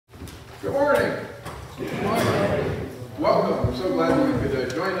Good morning. Good morning. Welcome. We're so glad that you could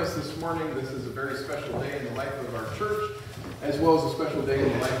join us this morning. This is a very special day in the life of our church, as well as a special day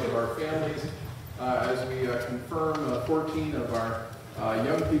in the life of our families, as we confirm 14 of our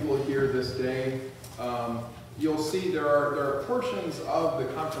young people here this day. You'll see there are portions of the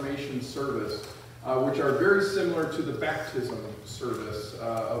confirmation service which are very similar to the baptism service,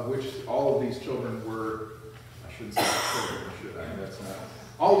 of which all of these children were, I shouldn't say children, should I? That's not.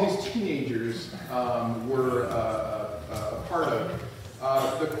 All these teenagers were a part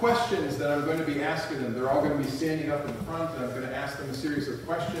of. The questions that I'm going to be asking them, they're all going to be standing up in front, and I'm going to ask them a series of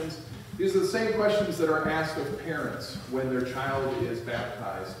questions. These are the same questions that are asked of parents when their child is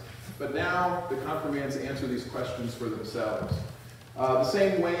baptized. But now the confirmands answer these questions for themselves. The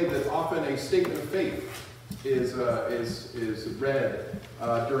same way that often a statement of faith is read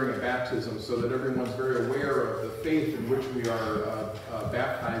during a baptism, so that everyone's very aware of the faith in which we are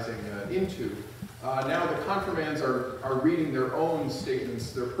baptizing into. Now the confirmands are reading their own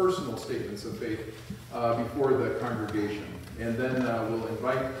statements, their personal statements of faith before the congregation. And then we'll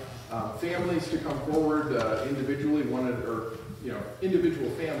invite families to come forward individually, individual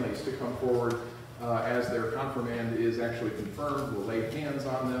families to come forward as their confirmand is actually confirmed. We'll lay hands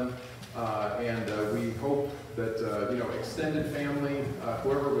on them. And we hope that extended family,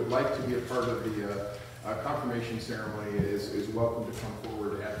 whoever would like to be a part of the confirmation ceremony is welcome to come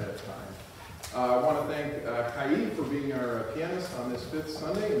forward at that time. I want to thank Kai for being our pianist on this fifth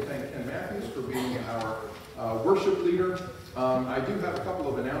Sunday, and thank Ken Matthews for being our worship leader. I do have a couple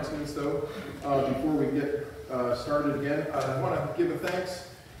of announcements, though, before we get started again. I want to give a thanks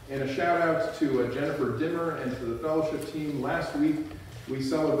and a shout out to Jennifer Dimmer and to the fellowship team. Last week, we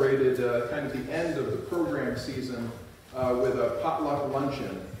celebrated kind of the end of the program season with a potluck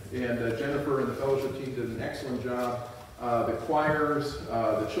luncheon. And Jennifer and the fellowship team did an excellent job. The choirs,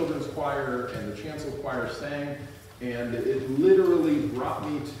 the children's choir and the chancel choir sang, and it literally brought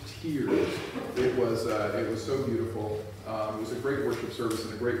me to tears. It was so beautiful. It was a great worship service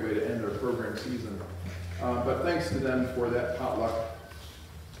and a great way to end our program season. But thanks to them for that potluck.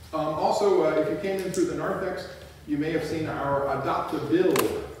 Also, if you came in through the narthex, you may have seen our Adopt a Bill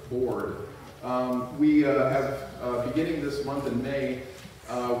board. We have, beginning this month in May,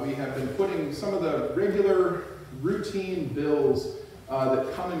 we have been putting some of the regular routine bills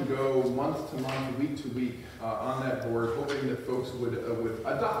that come and go month to month, week to week on that board, hoping that folks would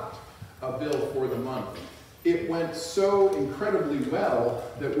adopt a bill for the month. It went so incredibly well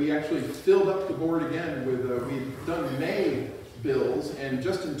that we actually filled up the board again with, we've done May bills, and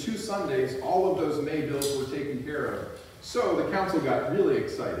just in 2 Sundays, all of those May bills were taken care of. So the council got really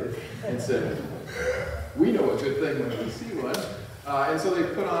excited and said, we know a good thing when we see one. And so they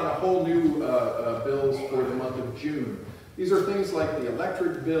put on a whole new bills for the month of June. These are things like the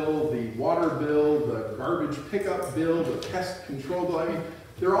electric bill, the water bill, the garbage pickup bill, the pest control bill. I mean,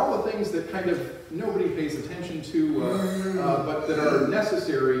 they're all the things that kind of nobody pays attention to, but that are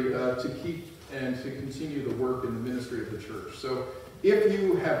necessary to keep and to continue the work in the ministry of the church. So if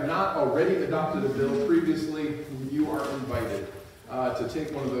you have not already adopted a bill previously, you are invited to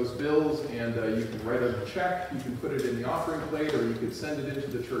take one of those bills, and you can write a check, you can put it in the offering plate, or you can send it into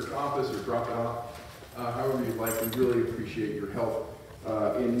the church office or drop it off, however you'd like. We really appreciate your help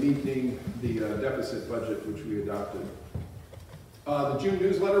in meeting the deficit budget which we adopted. The June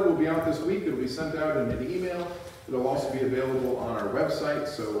newsletter will be out this week. It'll be sent out in an email. It'll also be available on our website,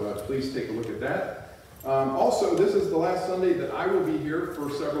 so please take a look at that. Also, this is the last Sunday that I will be here for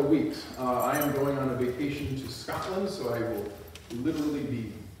several weeks. I am going on a vacation to Scotland, so I will literally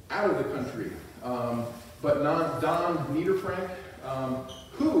be out of the country. But Don Niederfrank,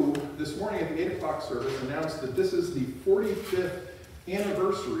 who this morning at the 8 o'clock service announced that this is the 45th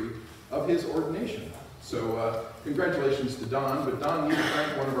anniversary of his ordination. So congratulations to Don. But Don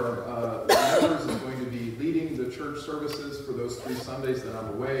Niederfrank, one of our members, is going to be leading the church services for those 3 Sundays that I'm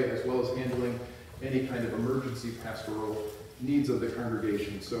away, as well as handling any kind of emergency pastoral needs of the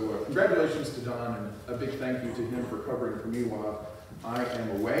congregation. So congratulations to Don, and a big thank you to him for covering for me while I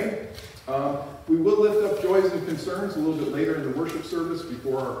am away. We will lift up joys and concerns a little bit later in the worship service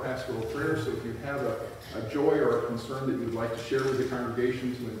before our pastoral prayer. So if you have a joy or a concern that you'd like to share with the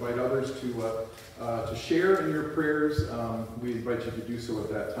congregation, to invite others to share in your prayers, we invite you to do so at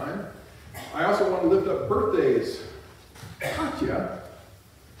that time. I also want to lift up birthdays. Katya,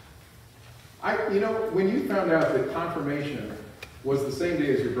 when you found out that confirmation was the same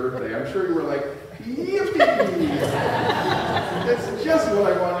day as your birthday, I'm sure you were like, yippee! That's just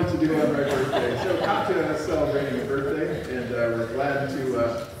what I wanted to do on my birthday. So Katya is celebrating a birthday, and we're glad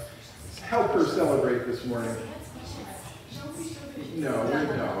to help her celebrate this morning. No,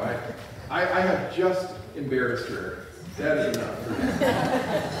 I have just embarrassed her. That is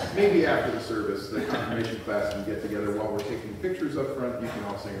enough. Maybe after the service, the confirmation class can get together while we're taking pictures up front. You can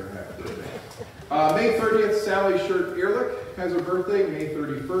all sing her happy birthday. May 30th, Sally Shirt Ehrlich has a birthday. May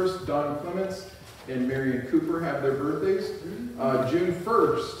 31st, Don Clements and Marion Cooper have their birthdays. June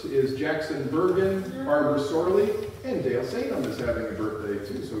 1st is Jackson Bergen, Barbara Sorley, and Dale Sainham is having a birthday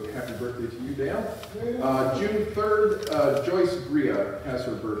too, so happy birthday to you, Dale. June 3rd, Joyce Bria has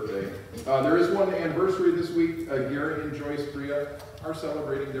her birthday. There is one anniversary this week. Gary and Joyce Bria are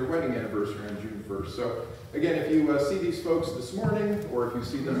celebrating their wedding anniversary on June 1st. So again, if you see these folks this morning, or if you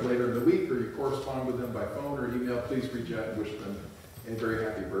see them later in the week, or you correspond with them by phone or email, please reach out and wish them a very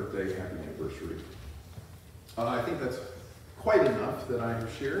happy birthday, happy anniversary. I think that's quite enough that I have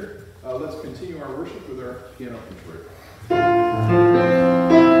shared. Let's continue our worship with our piano concerto.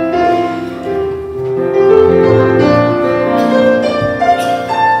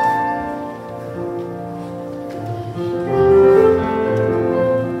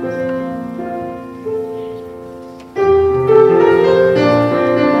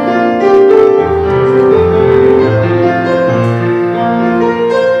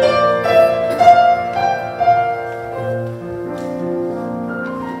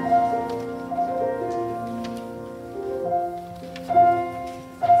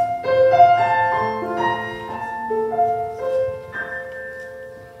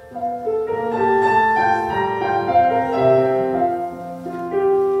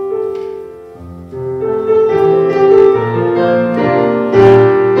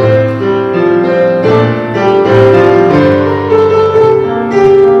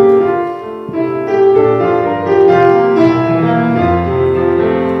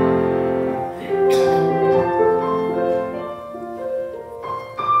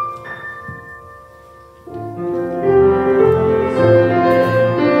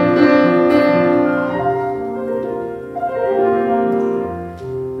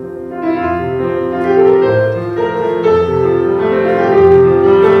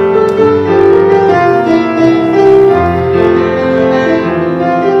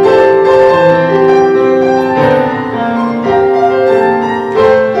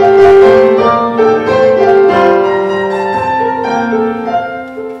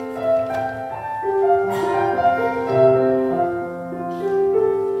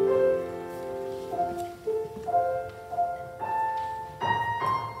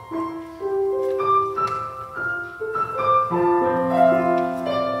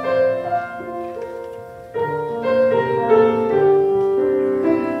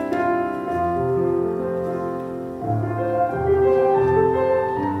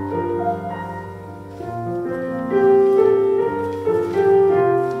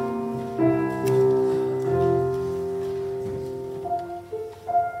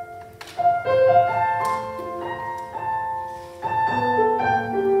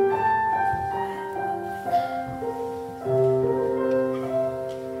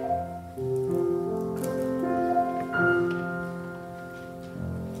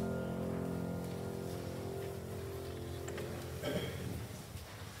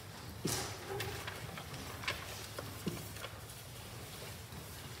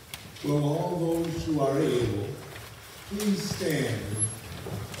 Will all those who are able, please stand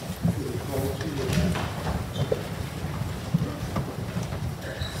for the call to worship.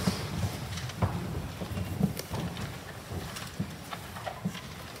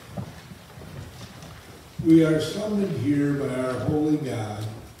 We are summoned here by our holy God,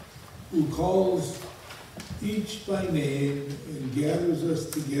 who calls each by name and gathers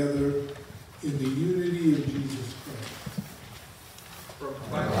us together in the unity of Jesus Christ.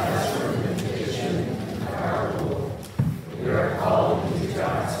 We are called into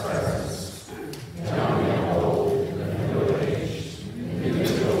God's presence, young and old, and middle-aged,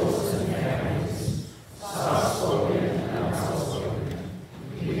 individuals and families, soft-spoken and outspoken.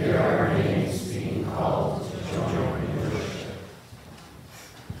 We hear our names being called to join in worship.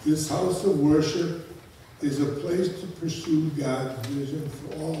 This house of worship is a place to pursue God's vision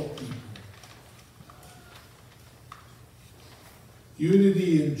for all people.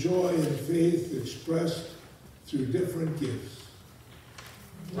 Unity and joy and faith expressed through different gifts.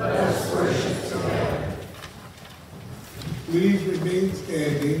 Let us worship together. Please remain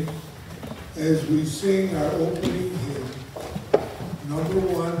standing as we sing our opening hymn, number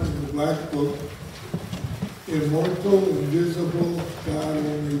 1 in the Black Book, Immortal, Invisible, God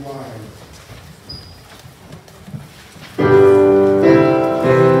Only Wise. Immortal,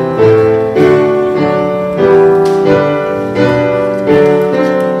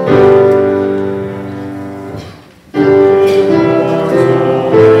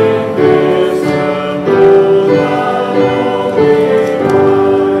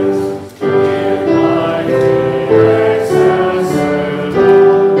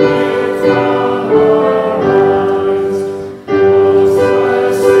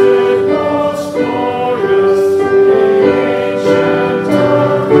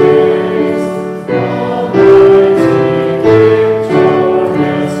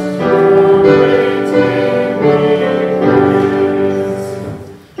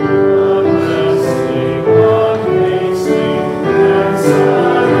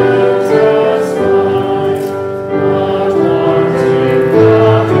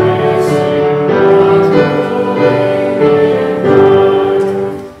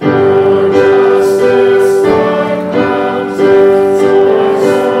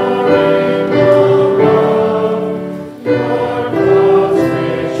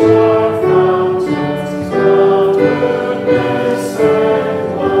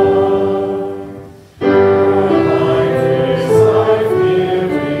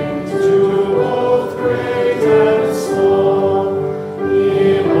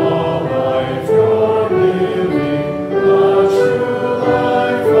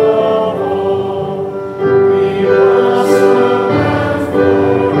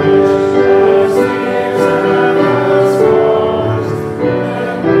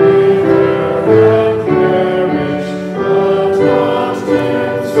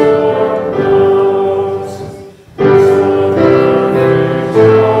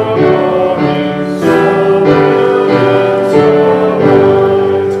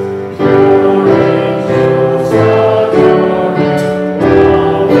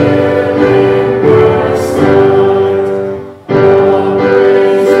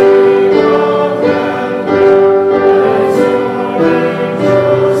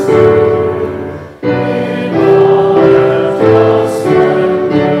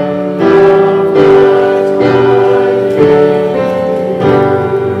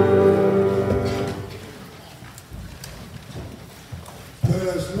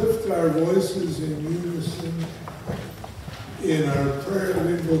 prayer of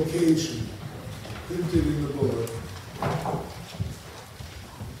invocation printed in the book.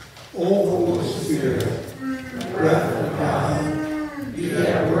 O Holy Spirit, breath of God, be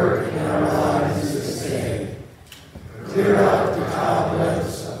at work in our lives this day. Clear out the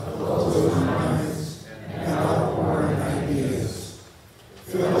cobwebs of closed minds and outpouring ideas.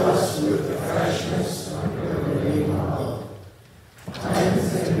 Fill us with the freshness of your living love.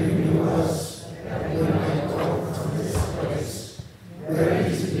 Cleanse and renew us that we may go from this place,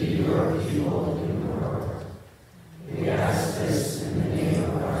 ready to be your people in the world. We ask this in the name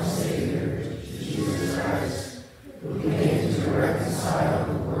of our Savior, Jesus Christ, who came to reconcile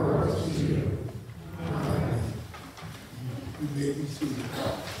the world to you. Amen. You may be seated.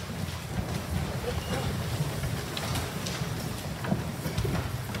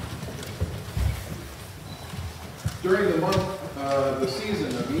 During the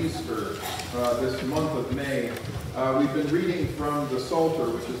season of Easter, this month of May, we've been reading from the Psalter,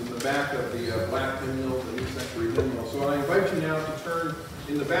 which is in the back of the black hymnal, the New Century Hymnal. So I invite you now to turn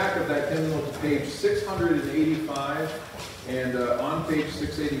in the back of that hymnal to page 685, and on page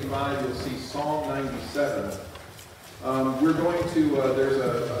 685 you'll see Psalm 97. We're going to, there's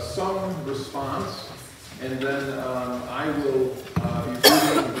a sung response, and then I will be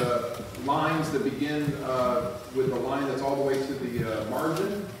reading the lines that begin with the line that's all the way to the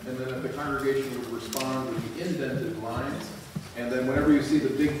margin, and then if the congregation would respond with the indented lines, and then whenever you see the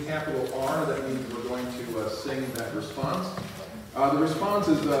big capital R, that means we're going to sing that response. The response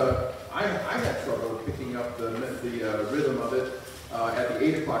is, I had trouble picking up the rhythm of it at the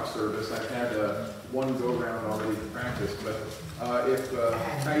 8 o'clock service. I've had one go-round already to practice, but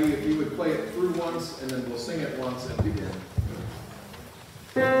Heidi, if you would play it through once, and then we'll sing it once and begin.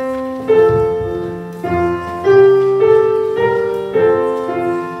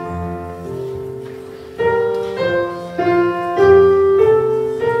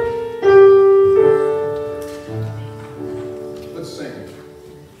 Let's sing.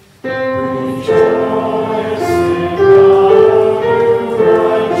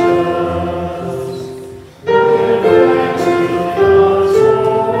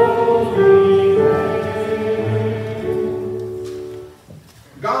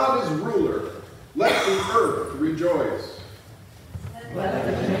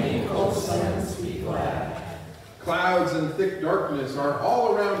 Clouds and thick darkness are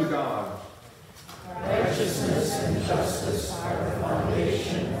all around God. Righteousness and justice are the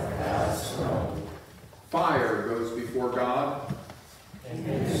foundation of God's throne. Fire goes before God, and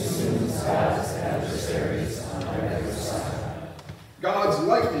consumes God's adversaries on every side. God's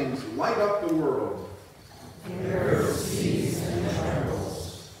lightnings light up the world. The earth sees and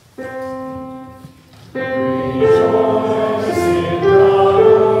trembles. Rejoice in God, O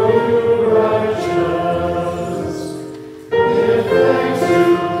you righteous. Give thanks to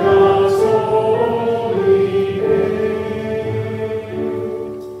God's holy name.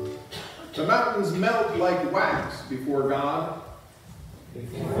 The mountains melt like wax before God.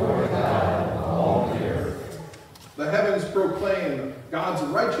 Before God, all the earth. The heavens proclaim God's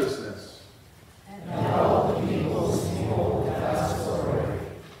righteousness. And all the peoples behold God's glory.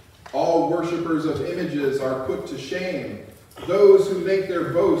 All worshippers of images are put to shame, those who make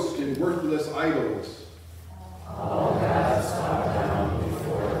their boast in worthless idols. All gods bow down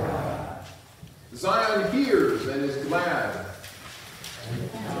before God. Zion hears and is glad.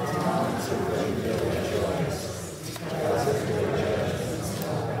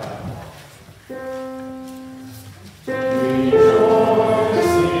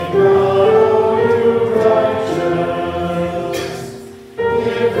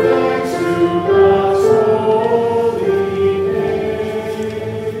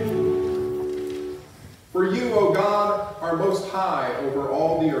 For you, O God, are most high over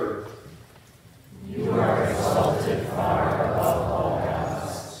all the earth. You are exalted far above all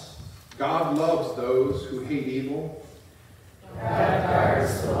gods. God loves those who hate evil. God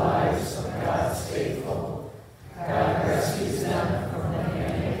guards the lives of God's faithful. God rescues them from the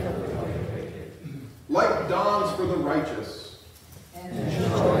hand of the wicked. Light dawns for the righteous. And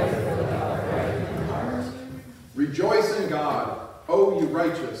joy for the upright in heart. Rejoice in God, O you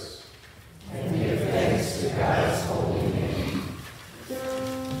righteous. And give thanks to God's holy name.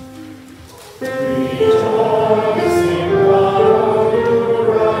 Rejoice in God, O you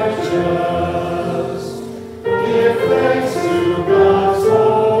righteous. Give thanks to God's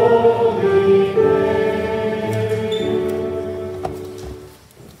holy name.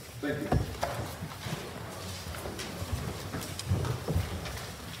 Thank you.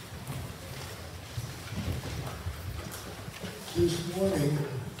 This morning,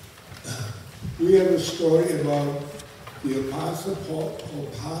 we have a story about the Apostle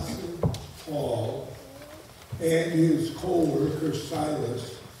Paul and his co-worker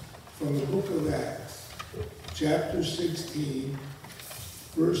Silas from the book of Acts, chapter 16,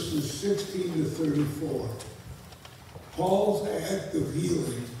 verses 16 to 34. Paul's act of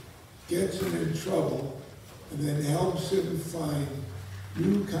healing gets him in trouble and then helps him find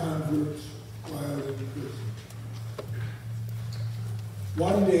new converts while in prison.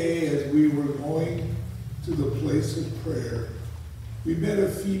 One day, as we were going to the place of prayer, we met a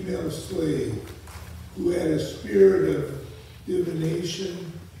female slave who had a spirit of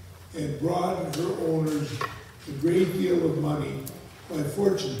divination and brought her owners a great deal of money by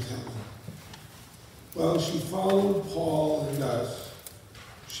fortune telling. While she followed Paul and us,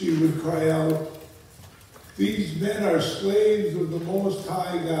 she would cry out, "These men are slaves of the Most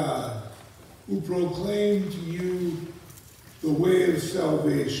High God, who proclaim to you the way of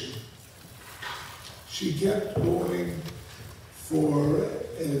salvation." She kept going for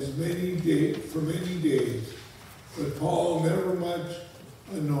many days, but Paul, very much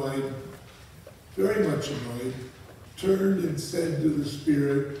annoyed, turned and said to the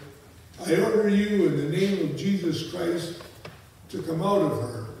Spirit, "I order you in the name of Jesus Christ to come out of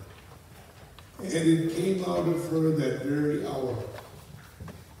her." And it came out of her that very hour.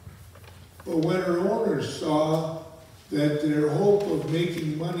 But when her owners saw that their hope of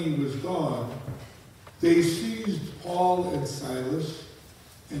making money was gone, they seized Paul and Silas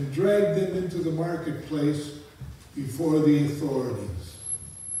and dragged them into the marketplace before the authorities.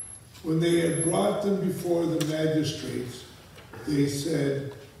 When they had brought them before the magistrates, they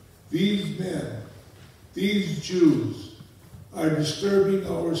said, "These men, these Jews, are disturbing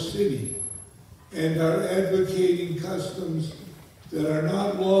our city and are advocating customs that are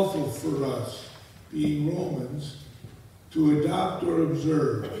not lawful for us, being Romans, to adopt or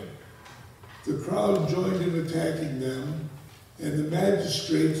observe." The crowd joined in attacking them, and the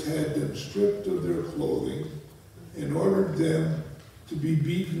magistrates had them stripped of their clothing and ordered them to be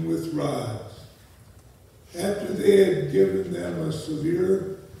beaten with rods. After they had given them a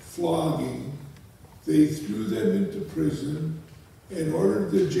severe flogging, they threw them into prison and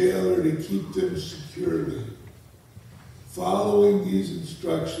ordered the jailer to keep them securely. Following these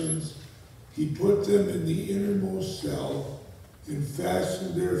instructions, he put them in the innermost cell and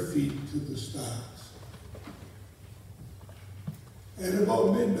fastened their feet to the stocks. At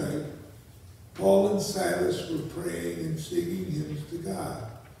about midnight, Paul and Silas were praying and singing hymns to God,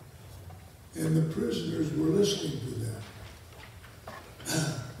 and the prisoners were listening to them.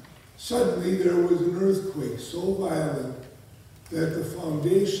 Suddenly there was an earthquake so violent that the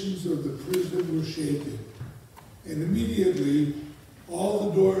foundations of the prison were shaken, and immediately all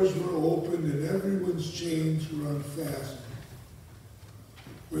the doors were opened and everyone's chains were unfastened.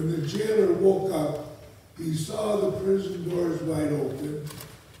 When the jailer woke up, he saw the prison doors wide open.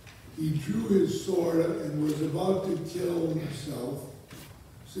 He drew his sword and was about to kill himself,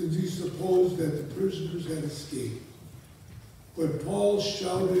 since he supposed that the prisoners had escaped. But Paul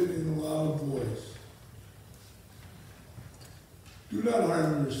shouted in a loud voice, "Do not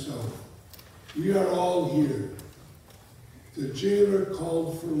harm yourself. We are all here." The jailer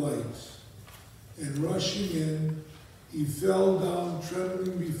called for lights, and rushing in, he fell down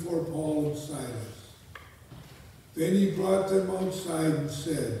trembling before Paul and Silas. Then he brought them outside and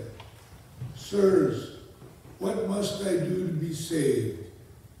said, "Sirs, what must I do to be saved?"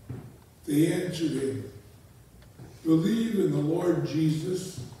 They answered him, "Believe in the Lord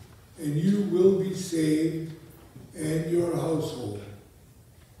Jesus, and you will be saved, and your household."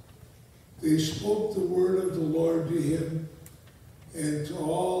 They spoke the word of the Lord to him and to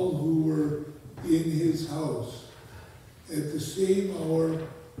all who were in his house. At the same hour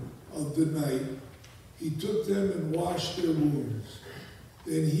of the night, he took them and washed their wounds.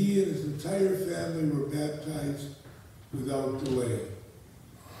 Then he and his entire family were baptized without delay.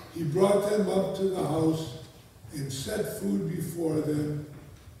 He brought them up to the house and set food before them,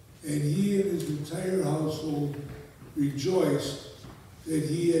 and he and his entire household rejoiced that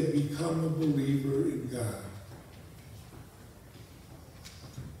he had become a believer in God.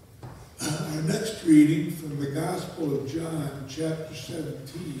 Our next reading from the Gospel of John, chapter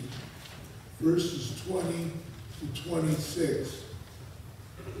 17, verses 20 to 26,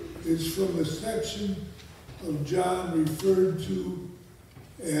 is from the section of John referred to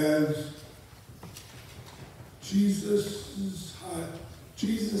as Jesus'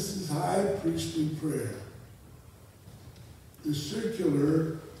 high priestly prayer. The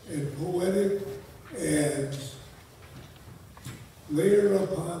circular and poetic adds layer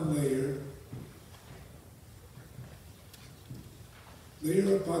upon layer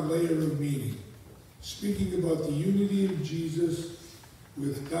of meaning. speaking about the unity of Jesus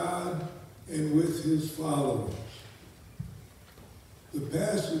with God and with his followers. The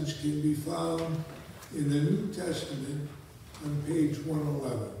passage can be found in the New Testament on page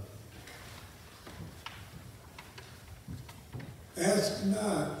 111. Ask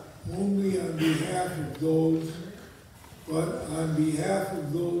not only on behalf of those, but on behalf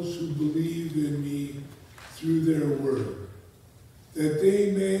of those who believe in me through their word, that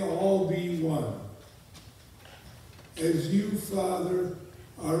they may all be one. As you, Father,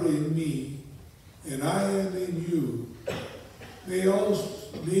 are in me, and I am in you, may they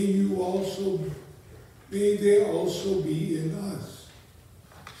also be in us,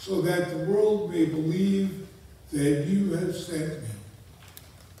 so that the world may believe that you have sent me.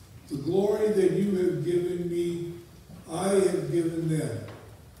 The glory that you have given me, I have given them,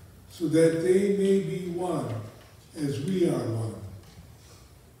 so that they may be one as we are one.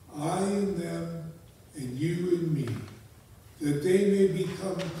 I in them and you in me, that they may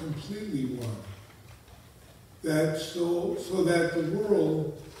become completely one. So that the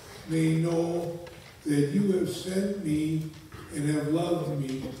world may know that you have sent me and have loved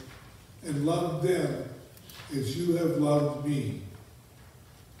me and loved them as you have loved me.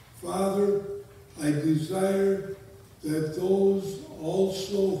 Father, I desire that those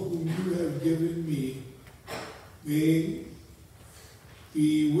also whom you have given me may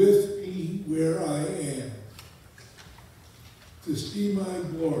be with me where I am, to see my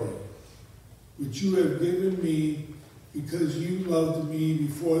glory, which you have given me because you loved me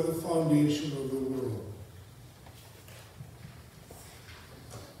before the foundation of the world.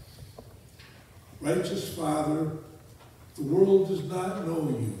 Righteous Father, the world does not know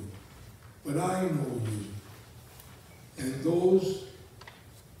you, but I know you.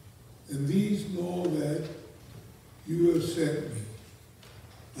 And these know that you have sent me.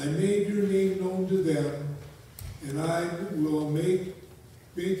 I made your name known to them, and I will make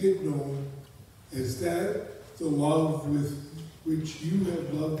it known as that the love with which you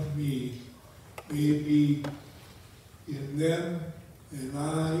have loved me may be in them and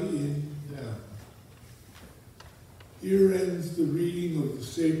I in them. Here ends the reading of the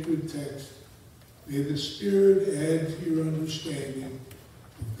sacred text. May the Spirit add to your understanding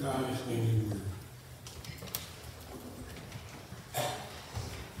of God's holy word.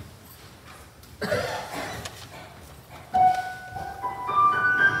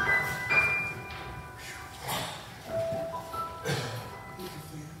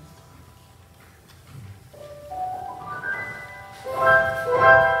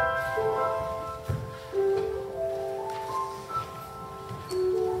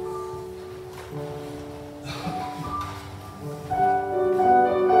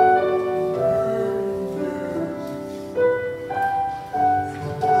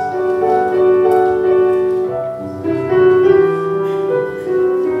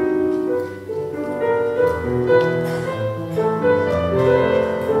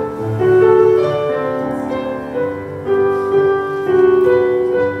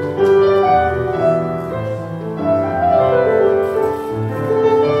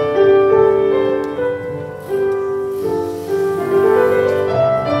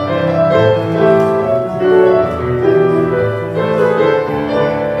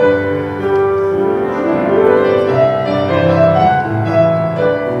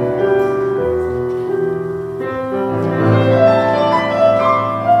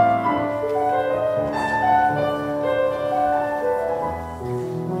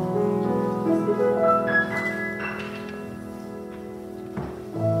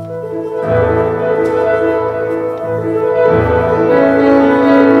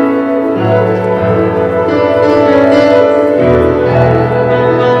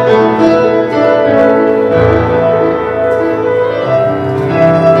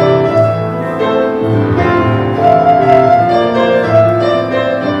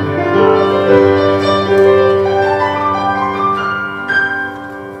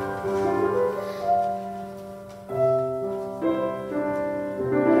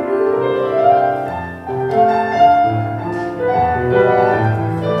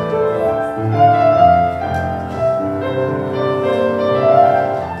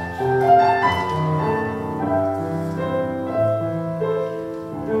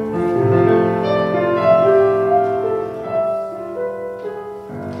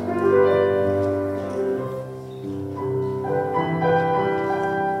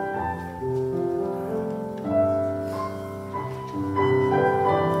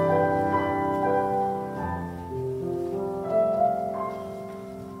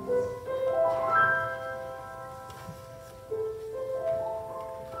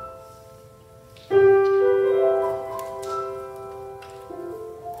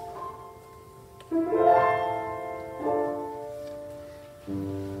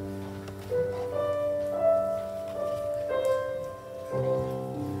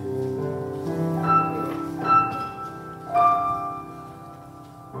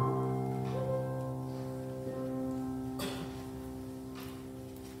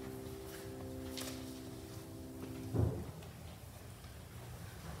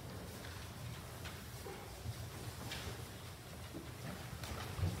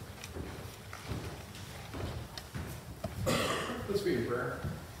 Let's be in prayer.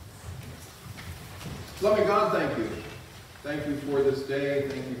 Loving God, thank you. Thank you for this day.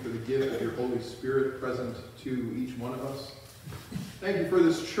 Thank you for the gift of your Holy Spirit present to each one of us. Thank you for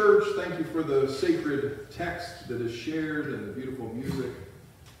this church. Thank you for the sacred text that is shared and the beautiful music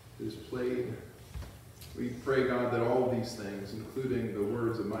that is played. We pray, God, that all of these things, including the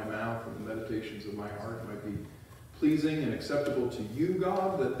words of my mouth and the meditations of my heart, might be pleasing and acceptable to you,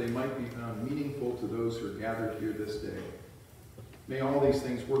 God, that they might be found meaningful to those who are gathered here this day. May all these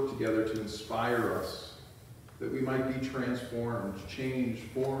things work together to inspire us, that we might be transformed, changed,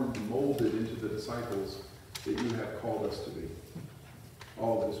 formed, molded into the disciples that you have called us to be.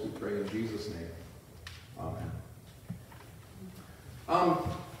 All of this we pray in Jesus' name. Amen.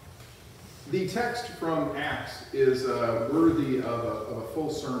 The text from Acts is worthy of a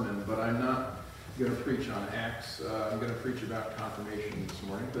full sermon, but I'm not going to preach on Acts. I'm going to preach about confirmation this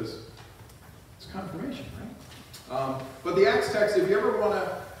morning because it's confirmation, right? But the Acts text, if you ever want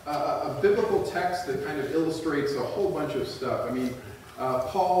a biblical text that kind of illustrates a whole bunch of stuff. I mean,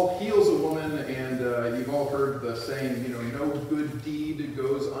 Paul heals a woman, and you've all heard the saying, no good deed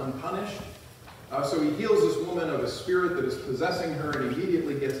goes unpunished. So he heals this woman of a spirit that is possessing her and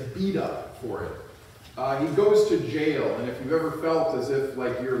immediately gets beat up for it. He goes to jail, and if you've ever felt as if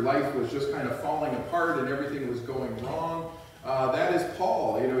like your life was just kind of falling apart and everything was going wrong, that is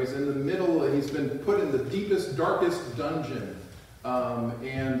Paul. He's in the middle, he's been put in the deepest, darkest dungeon.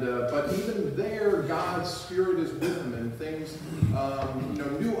 But even there, God's Spirit is with him, and things,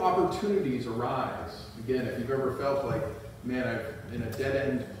 new opportunities arise. Again, if you've ever felt like, man, I'm in a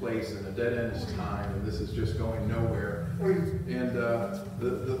dead-end place, in a dead-end time, and this is just going nowhere. And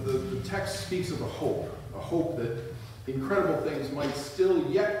the text speaks of a hope that incredible things might still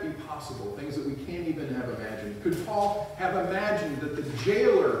yet be possible, things that we can't even have imagined. Could Paul have imagined that the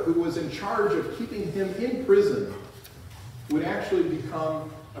jailer who was in charge of keeping him in prison would actually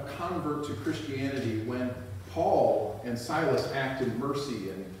become a convert to Christianity when Paul and Silas act in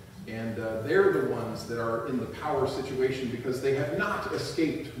mercy, and they're the ones that are in the power situation because they have not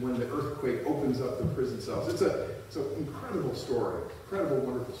escaped when the earthquake opens up the prison cells. It's an incredible story, incredible,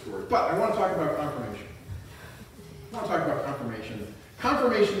 wonderful story. But I want to talk about confirmation.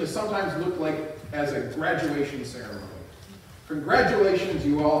 Confirmation is sometimes looked like as a graduation ceremony. Congratulations,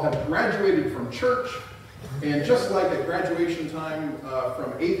 you all have graduated from church. And just like at graduation time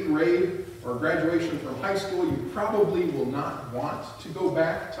from 8th grade or graduation from high school, you probably will not want to go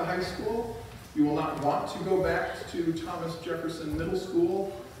back to high school. You will not want to go back to Thomas Jefferson Middle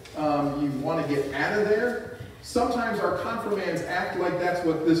School. You want to get out of there. Sometimes our confirmands act like that's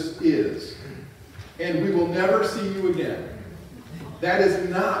what this is. And we will never see you again. That is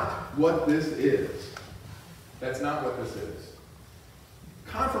not what this is. That's not what this is.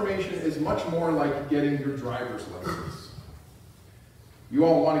 Confirmation is much more like getting your driver's license. You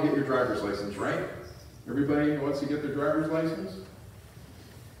all want to get your driver's license, right? Everybody wants to get their driver's license?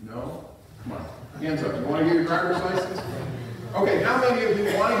 No? Come on. Hands up. You want to get your driver's license? Okay, how many of you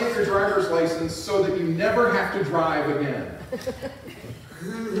want to get your driver's license so that you never have to drive again?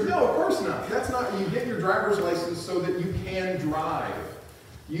 No, of course not. That's not, you get your driver's license so that you can drive.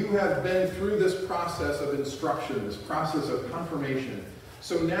 You have been through this process of instruction, this process of confirmation.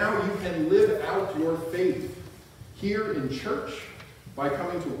 So now you can live out your faith here in church by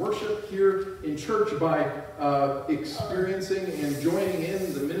coming to worship, here in church by experiencing and joining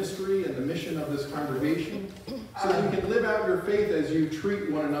in the ministry and the mission of this congregation. So that you can live out your faith as you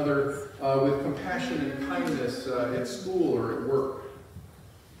treat one another with compassion and kindness at school or at work.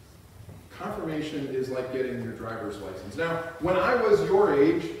 Confirmation is like getting your driver's license. Now, when I was your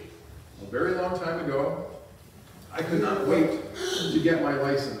age, a very long time ago, I could not wait to get my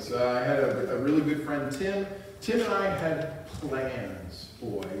license. I had a really good friend, Tim. Tim and I had plans,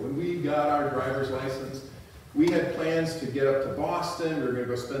 boy. When we got our driver's license, we had plans to get up to Boston. We were going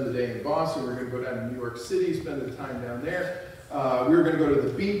to go spend the day in Boston. We were going to go down to New York City, spend the time down there. We were going to go to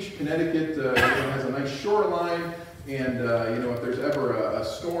the beach. Connecticut has a nice shoreline. And, if there's ever a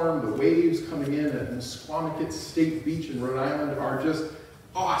storm, the waves coming in at Squamicut State Beach in Rhode Island are just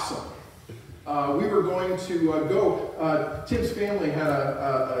awesome. We were going to go, Tim's family had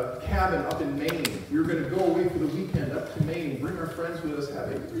a cabin up in Maine. We were going to go away for the weekend up to Maine, bring our friends with us,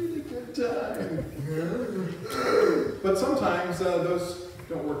 have a really good time. But sometimes those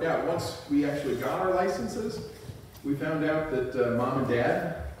don't work out. Once we actually got our licenses, we found out that Mom and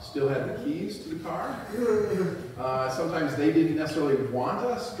Dad still had the keys to the car. Sometimes they didn't necessarily want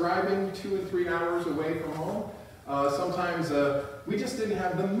us driving 2 and 3 hours away from home. Sometimes we just didn't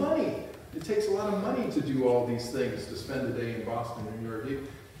have the money. It takes a lot of money to do all these things, to spend a day in Boston or New York.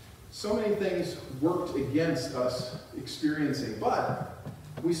 So many things worked against us experiencing, but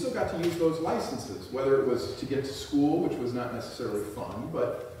we still got to use those licenses, whether it was to get to school, which was not necessarily fun,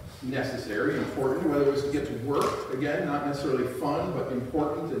 but necessary, important, whether it was to get to work, again, not necessarily fun, but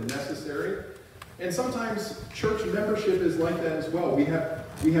important and necessary. And sometimes church membership is like that as well. We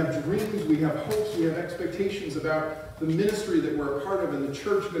have dreams, we have hopes, we have expectations about the ministry that we're a part of, and the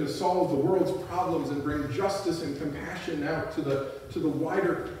church going to solve the world's problems and bring justice and compassion out to the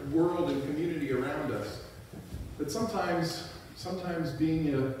wider world and community around us. But sometimes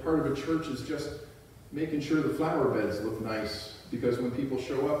being a part of a church is just making sure the flower beds look nice, because when people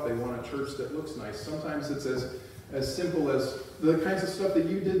show up, they want a church that looks nice. Sometimes it's as simple as the kinds of stuff that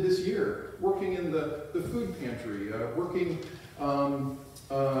you did this year, working in the food pantry, working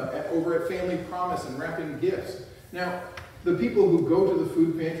over at Family Promise and wrapping gifts. Now, the people who go to the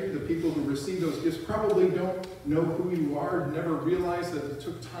food pantry, the people who receive those gifts, probably don't know who you are, never realize that it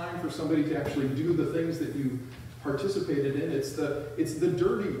took time for somebody to actually do the things that you participated in. It's the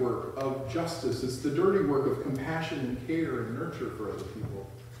dirty work of justice. It's the dirty work of compassion and care and nurture for other people.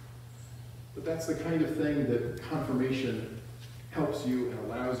 But that's the kind of thing that confirmation helps you and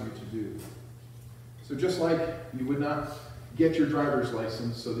allows you to do. So just like you would not get your driver's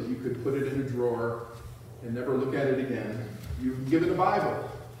license so that you could put it in a drawer and never look at it again, you give it a Bible.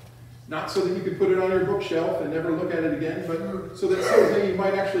 Not so that you could put it on your bookshelf and never look at it again, but so that someday you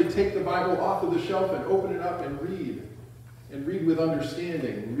might actually take the Bible off of the shelf and open it up and read. And read with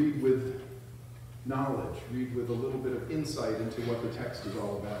understanding, read with knowledge, read with a little bit of insight into what the text is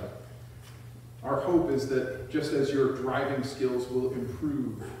all about. Our hope is that just as your driving skills will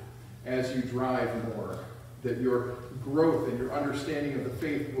improve as you drive more, that your growth and your understanding of the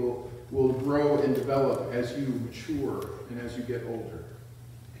faith will grow and develop as you mature and as you get older.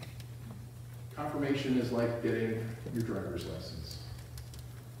 Confirmation is like getting your driver's license.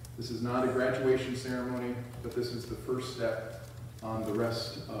 This is not a graduation ceremony, but this is the first step on the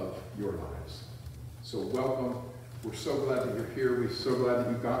rest of your lives. So welcome. We're so glad that you're here. We're so glad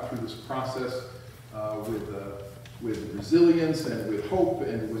that you got through this process with resilience and with hope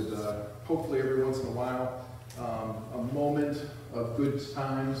and with hopefully every once in a while a moment of good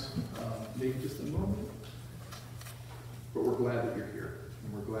times, maybe just a moment. But we're glad that you're here,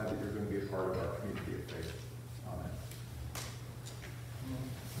 and we're glad that you're going to be a part of our community of faith.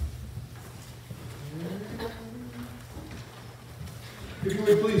 Amen. If you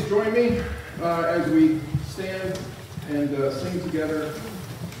would please join me as we stand and sing together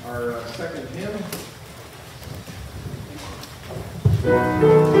our second hymn.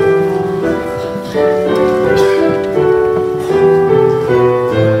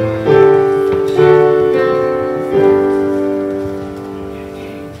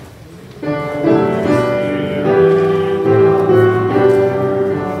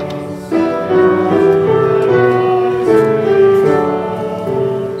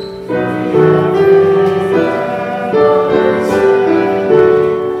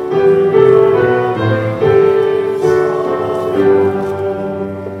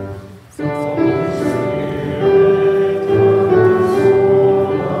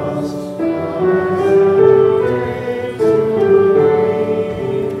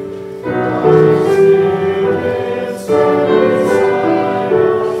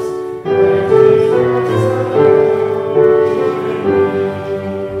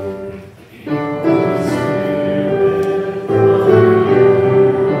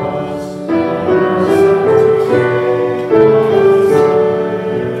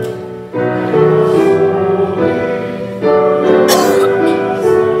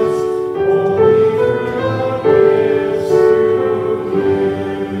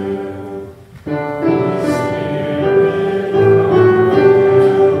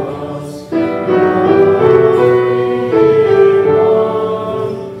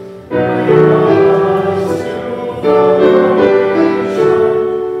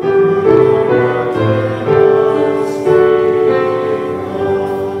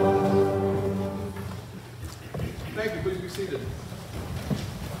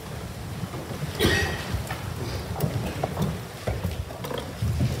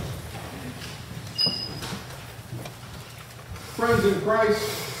 Friends in Christ,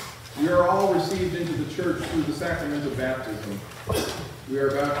 we are all received into the church through the sacrament of baptism. We are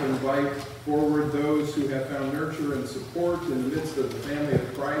about to invite forward those who have found nurture and support in the midst of the family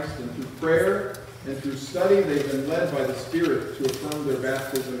of Christ, and through prayer and through study, they've been led by the Spirit to affirm their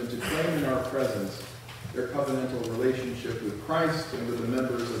baptism and to claim in our presence their covenantal relationship with Christ and with the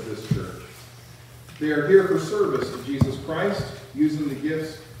members of this church. They are here for service to Jesus Christ, using the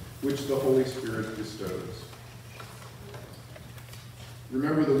gifts which the Holy Spirit bestows.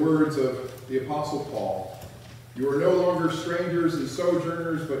 remember the words of the Apostle Paul. You are no longer strangers and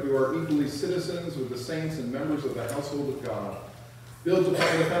sojourners, but you are equally citizens with the saints and members of the household of God, built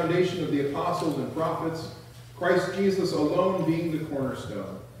upon the foundation of the apostles and prophets, Christ Jesus alone being the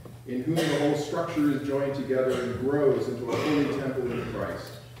cornerstone, in whom the whole structure is joined together and grows into a holy temple in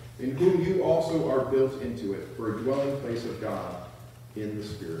Christ, in whom you also are built into it for a dwelling place of God in the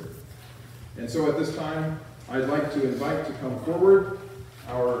Spirit. And so at this time, I'd like to invite to come forward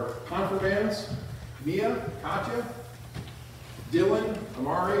our confirmands, Mia, Katya, Dylan,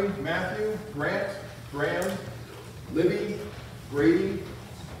 Amari, Matthew, Grant, Graham, Libby, Brady,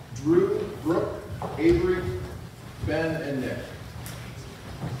 Drew, Brooke, Avery, Ben, and Nick.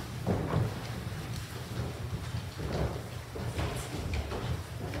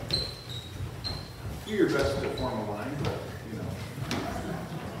 Do your best to form a line, but, you know.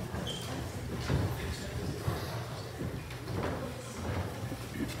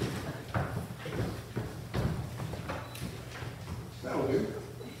 That'll do.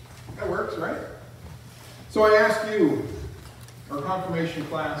 That works, right? So I ask you, our confirmation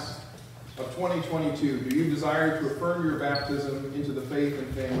class of 2022, do you desire to affirm your baptism into the faith and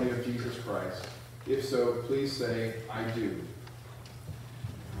family of Jesus Christ? If so, please say, I do.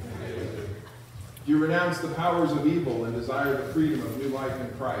 Do you renounce the powers of evil and desire the freedom of new life in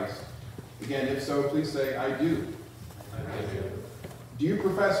Christ? Again, if so, please say, I do. I do. Do you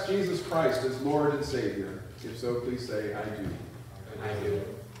profess Jesus Christ as Lord and Savior? If so, please say, I do. I do.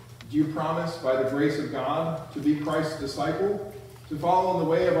 Do you promise, by the grace of God, to be Christ's disciple, to follow in the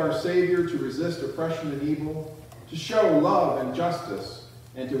way of our Savior, to resist oppression and evil, to show love and justice,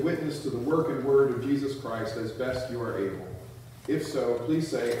 and to witness to the work and word of Jesus Christ as best you are able? If so, please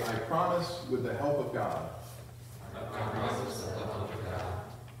say, I promise with the help of God. I promise with the help of God.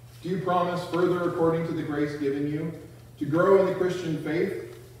 Do you promise, further according to the grace given you, to grow in the Christian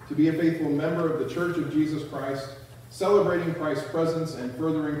faith, to be a faithful member of the Church of Jesus Christ, celebrating Christ's presence and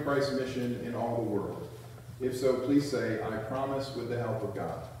furthering Christ's mission in all the world? If so, please say, I promise with the help of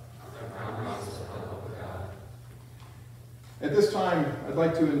God. I promise with the help of God. At this time, I'd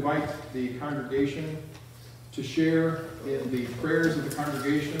like to invite the congregation to share in the prayers of the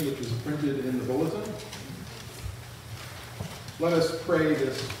congregation, which is printed in the bulletin. Let us pray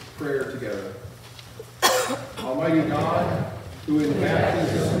this prayer together. Almighty God, who in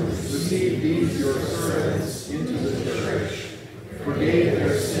baptism received these your servants into the church, forgave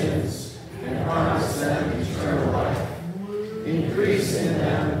their sins, and promised them eternal life, increase in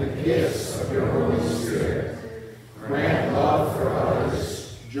them the gifts of your Holy Spirit. Grant love for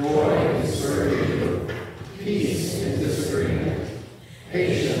others, joy in serving you, peace in disagreement,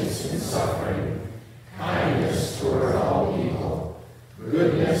 patience in suffering, kindness toward all people,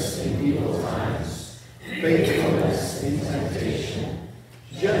 goodness in evil times, faithfulness in temptation,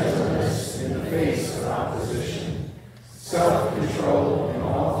 gentleness in the face of opposition, self-control in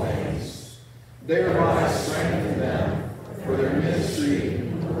all things. Thereby strengthen them for their ministry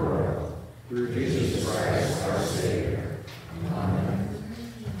in the world. Through Jesus Christ our Savior. Amen.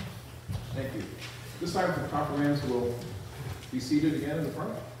 Thank you. This time the confirmands will be seated again in the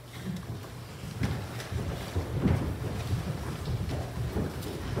front.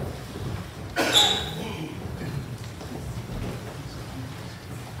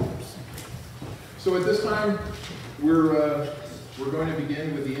 So at this time, we're going to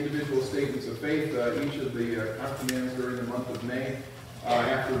begin with the individual statements of faith. Each of the confirmands during the month of May,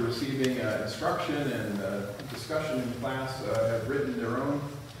 after receiving instruction and discussion in class, have written their own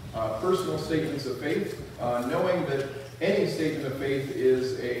personal statements of faith, knowing that any statement of faith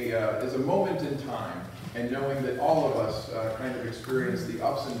is a moment in time, and knowing that all of us kind of experience the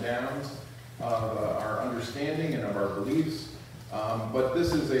ups and downs of our understanding and of our beliefs. But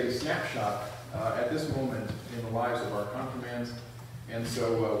this is a snapshot at this moment in the lives of our confirmands. And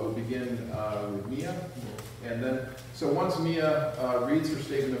so we'll begin with Mia. And then, so once Mia reads her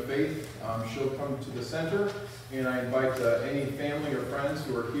statement of faith, she'll come to the center. And I invite any family or friends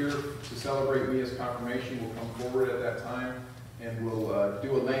who are here to celebrate Mia's confirmation will come forward at that time. And we'll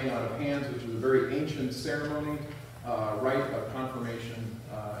do a laying on of hands, which is a very ancient ceremony, rite of confirmation.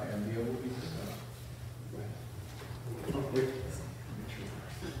 And Mia will be go ahead. Oh, wait.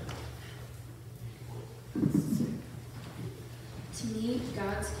 To me,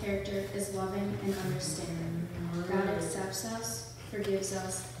 God's character is loving and understanding. God accepts us, forgives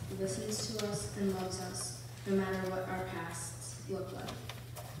us, listens to us, and loves us, no matter what our pasts look like.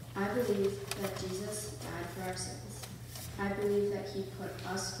 I believe that Jesus died for our sins. I believe that he put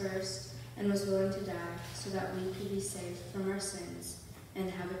us first and was willing to die so that we could be saved from our sins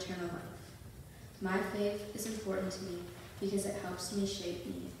and have eternal life. My faith is important to me because it helps me shape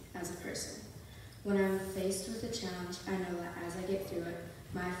me as a person. When I'm faced with a challenge, I know that as I get through it,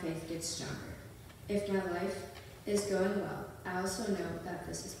 my faith gets stronger. If my life is going well, I also know that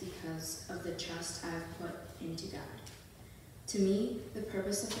this is because of the trust I've put into God. To me, the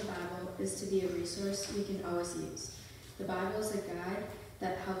purpose of the Bible is to be a resource we can always use. The Bible is a guide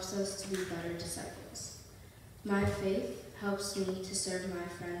that helps us to be better disciples. My faith helps me to serve my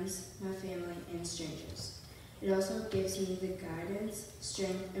friends, my family, and strangers. It also gives me the guidance,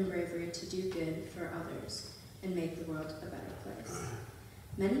 strength, and bravery to do good for others and make the world a better place.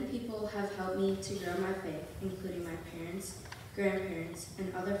 Many people have helped me to grow my faith, including my parents, grandparents,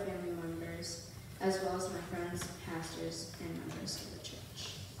 and other family members, as well as my friends, pastors, and members of the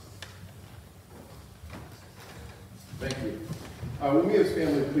church. Thank you. Will Mia's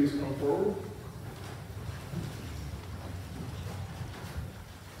family please come forward?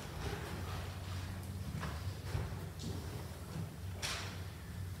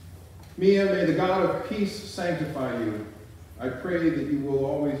 Mia, may the God of peace sanctify you. I pray that you will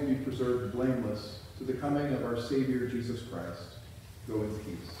always be preserved blameless to the coming of our Savior Jesus Christ. Go in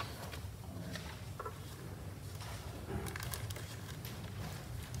peace.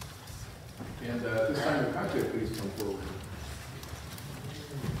 Amen. And at this time, will Katya please come forward?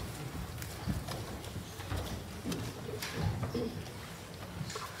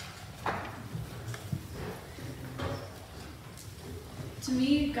 To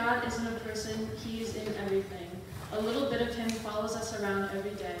me, God isn't a person, he is in everything. A little bit of him follows us around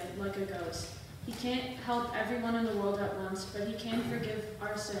every day, like a ghost. He can't help everyone in the world at once, but he can forgive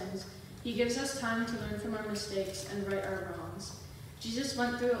our sins. He gives us time to learn from our mistakes and right our wrongs. Jesus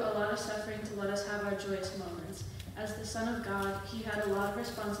went through a lot of suffering to let us have our joyous moments. As the Son of God, he had a lot of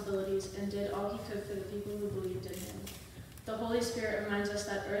responsibilities and did all he could for the people who believed in him. The Holy Spirit reminds us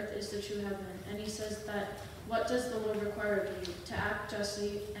that earth is the true heaven, and he says that, "What does the Lord require of you? To act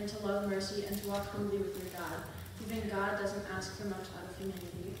justly, and to love mercy, and to walk humbly with your God." Even God doesn't ask for much out of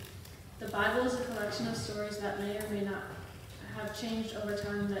humanity. The Bible is a collection of stories that may or may not have changed over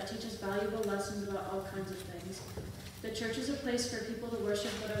time that teach us valuable lessons about all kinds of things. The church is a place for people to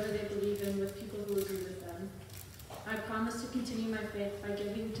worship whatever they believe in with people who agree with them. I promise to continue my faith by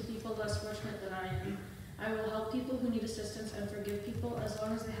giving to people less fortunate than I am. I will help people who need assistance and forgive people as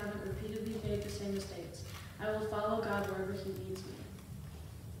long as they haven't repeatedly made the same mistakes. I will follow God wherever he leads me.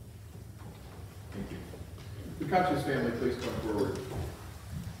 Thank you. The Katya's family, please come forward.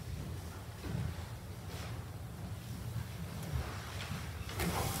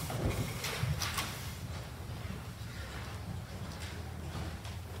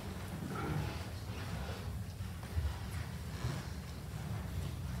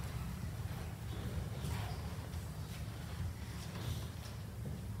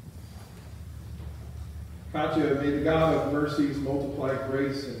 Katya, may the God of mercies multiply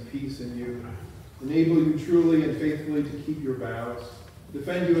grace and peace in you, enable you truly and faithfully to keep your vows,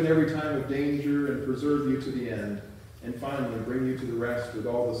 defend you in every time of danger, and preserve you to the end, and finally bring you to the rest with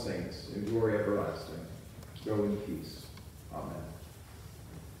all the saints in glory everlasting. Go in peace. Amen.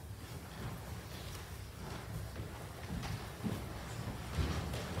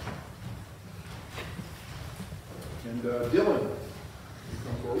 And Dylan, you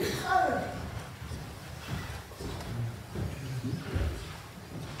come forward.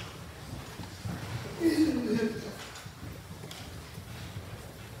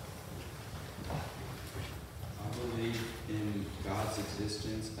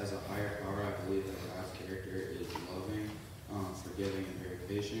 Existence as a higher power. I believe that God's character is loving, forgiving, and very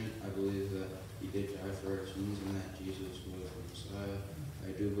patient. I believe that he did die for our sins and that Jesus was the Messiah.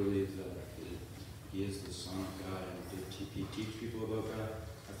 I do believe that he is the Son of God and he teach people about God.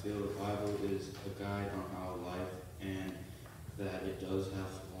 I feel the Bible is a guide on how life, and that it does have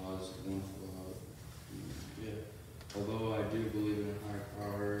flaws. One flaw, although I do believe in a higher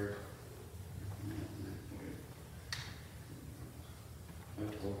power.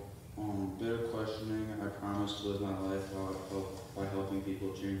 Bit of questioning. I promise to live my life by helping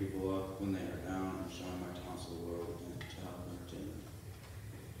people, cheering people up when they are down, and showing my talents to the world and to help entertain them.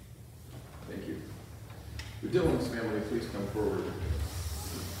 Thank you. The Dylan's family, please come forward.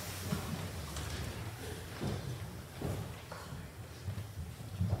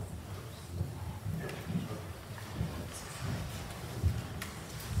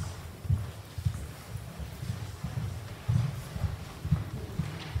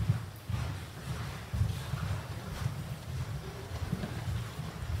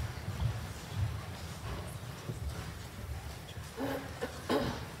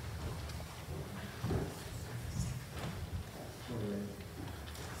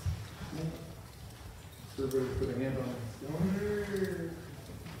 Everybody put a hand on Dylan.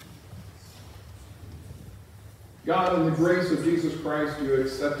 God, in the grace of Jesus Christ, you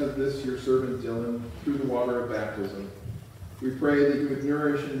accepted this, your servant Dylan, through the water of baptism. We pray that you would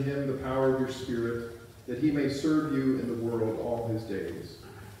nourish in him the power of your Spirit, that he may serve you in the world all his days.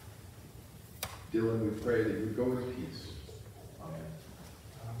 Dylan, we pray that you would go in peace. Amen.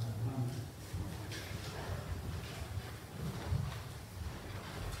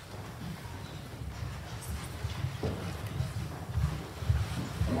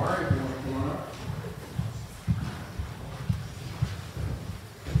 Amari, if you want to come on up.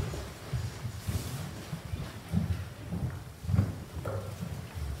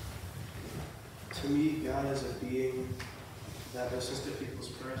 To me, God is a being that listens to people's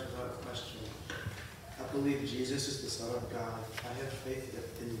prayers without question. I believe Jesus is the Son of God. I have faith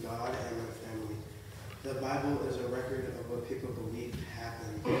in God and my family. The Bible is a record of what people believe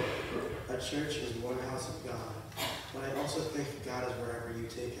happened. A church is one house of God. But I also think God is wherever you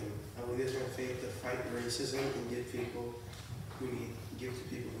take him. I believe it's my faith to fight racism and give to people who need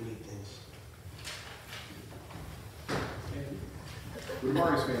things. Thank you. Would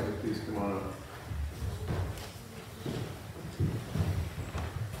Amari's family please come on up?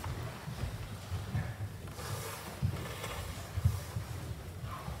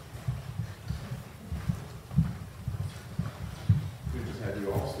 We just have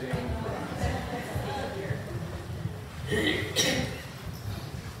you all stand.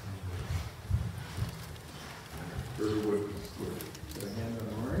 Would put a hand on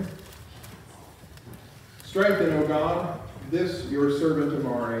Amari. Strengthen, O God, this your servant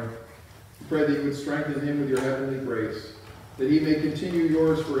Amari. We pray that you would strengthen him with your heavenly grace, that he may continue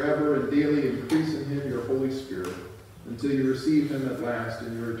yours forever and daily increase in him your Holy Spirit, until you receive him at last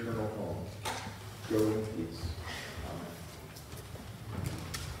in your eternal home. Go in peace.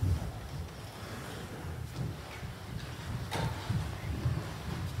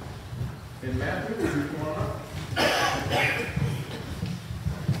 Amen. And Matthew, would you come on up?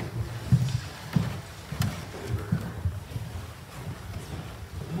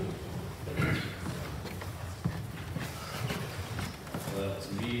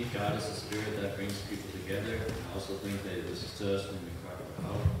 To me, God is the Spirit that brings people together. I also think that He listens to us when we cry for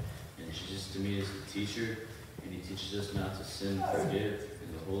help. And Jesus, to me, is the teacher, and He teaches us not to sin, forgive. And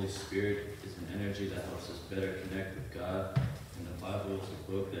the Holy Spirit is an energy that helps us better connect with God. And the Bible is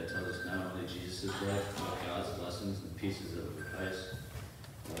a book that tells us not only Jesus' life, but God's lessons and pieces of advice.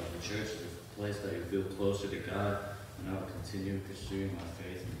 The church is a place that you feel closer to God, and I will continue pursuing my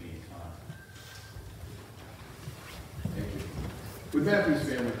faith and being kind. Thank you. Would Matthew's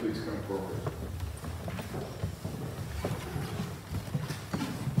family please come forward?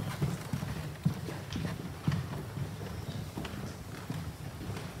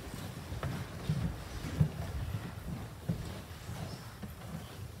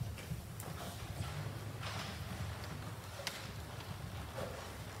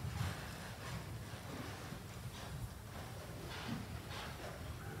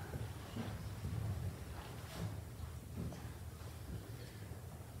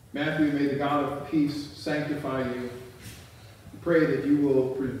 Matthew, may the God of peace sanctify you. We pray that you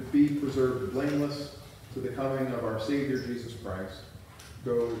will be preserved blameless to the coming of our Savior Jesus Christ.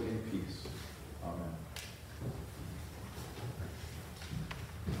 Go in peace. Amen.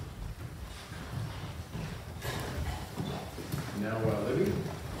 Now, Libby.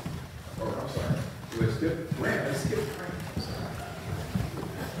 Oh, I'm sorry. Do I skip? Grant, I skipped Grant. I'm sorry.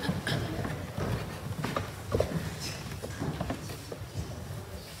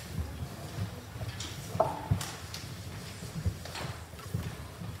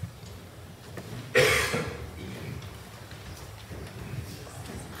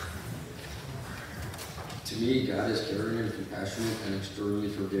 To me, God is caring and compassionate and extremely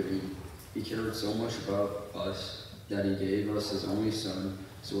forgiving. He cared so much about us that He gave us His only Son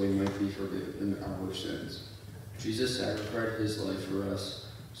so we might be forgiven our sins. Jesus sacrificed His life for us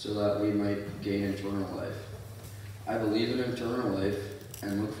so that we might gain eternal life. I believe in eternal life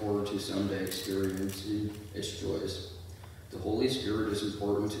and look forward to someday experiencing its joys. The Holy Spirit is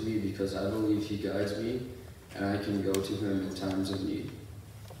important to me because I believe He guides me and I can go to Him in times of need.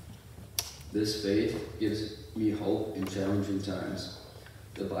 This faith gives me hope in challenging times.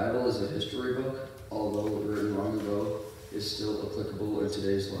 The Bible is a history book, although written long ago, is still applicable in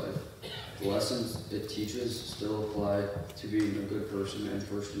today's life. The lessons it teaches still apply to being a good person and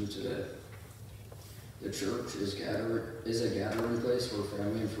Christian today. The church is a gathering place where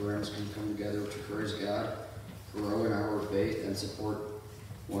family and friends can come together to praise God, grow in our faith, and support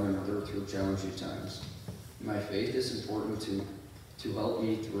one another through challenging times. My faith is important to help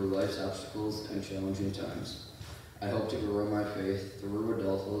me through life's obstacles and challenging times. I hope to grow my faith through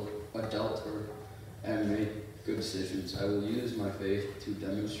adulthood and good decisions. I will use my faith to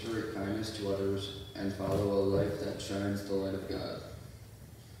demonstrate kindness to others and follow a life that shines the light of God.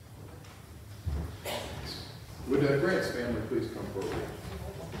 Would Grant's family please come forward?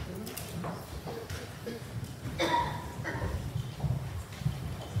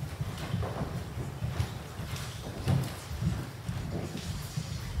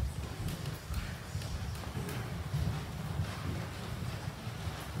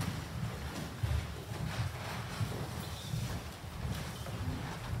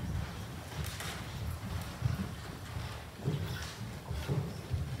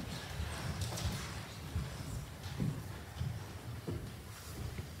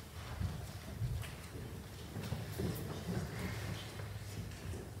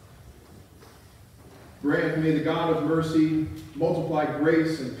 Grant, may the God of mercy multiply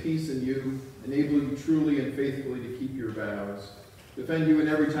grace and peace in you, enable you truly and faithfully to keep your vows, defend you in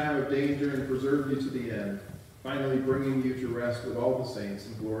every time of danger, and preserve you to the end, finally bringing you to rest with all the saints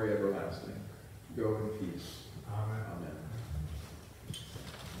in glory everlasting. Go in peace. Amen. Amen.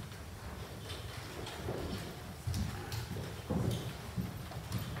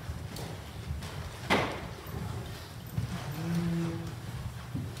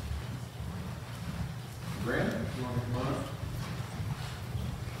 Grant, you want to come on?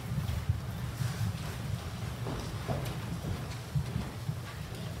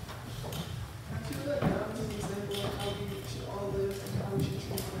 I feel that God is an example of how we should all live and how we should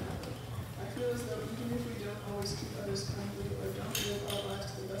treat one another. I feel as though even if we don't always treat others kindly or don't live our lives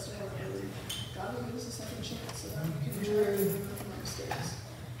to the best of our ability, God will give us a second chance so that we can try to learn from our mistakes.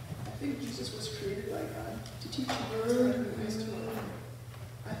 I think Jesus was created by God to teach people to recognize to one another.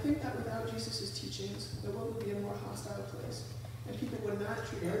 I think that without Jesus' teachings, the world would be a more hostile place, and people would not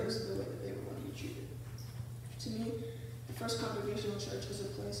treat others the way that they would want to be treated. To me, the First Congregational Church is a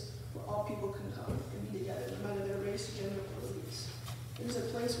place where all people can come and be together, no matter their race, gender, or beliefs. It is a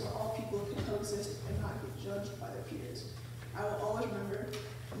place where all people can coexist and not get judged by their peers. I will always remember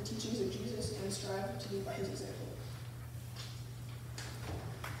the teachings of Jesus and strive to live by his example.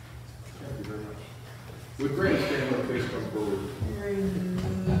 Thank you very much. Would Grant's family please come forward?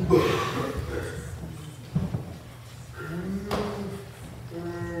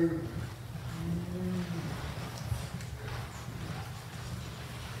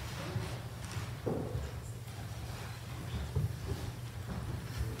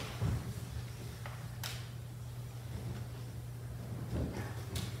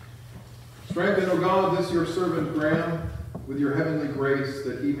 Strengthen, O God, this your servant Graham, with your heavenly grace,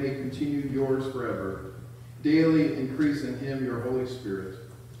 that he may continue yours forever. Daily increase in him your Holy Spirit,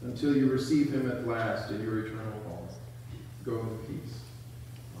 until you receive him at last in your eternal home. Go in peace.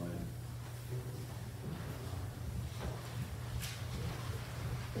 Amen.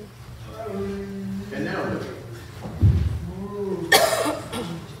 And now, Libby.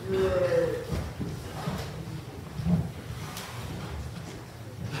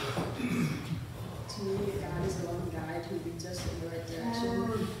 To me, God is a loving guide who leads us in the right direction.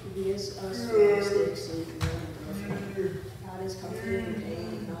 He gives us our mistakes so we can learn and grow from them. God is comforting in pain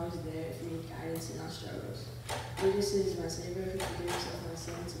and always there if we need guidance in our struggles. Jesus is my Savior who forgives us of my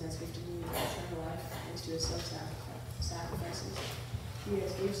sins and has gifted me with eternal life thanks to his self-sacrifices. He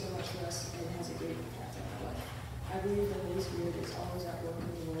has given so much for us and has a great impact on our life. I believe the Holy Spirit is always at work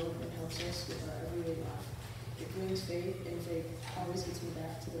in the world and helps us with our everyday life. It brings faith, and faith always gets me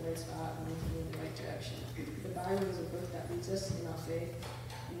back to the right spot and leads me in the right direction. The Bible is a book that leads us in our faith,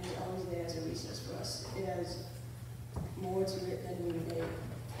 and is always there as a resource for us. It has more to it than we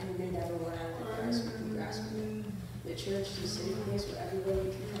may never run out of as we can grasp it. The church is a safe place where everybody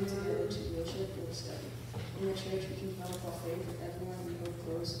can come together to worship and study. In the church, we can develop our faith with everyone we hold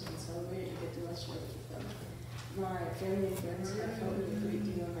close and celebrate and get through our struggles with them. My family and friends have helped me a great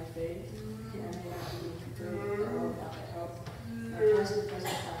deal in my faith, and I may not be prepared at all without their help. My past and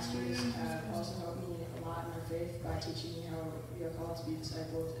present pastors have also helped me a lot in my faith by teaching me how we are called to be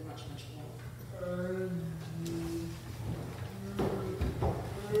disciples and much, much more.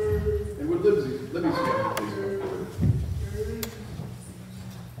 And would Libby's family please come forward?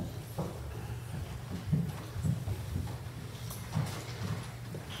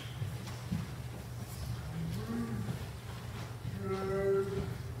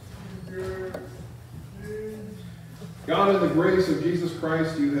 God, in the grace of Jesus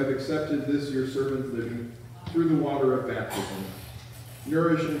Christ, you have accepted this your servant Libby through the water of baptism.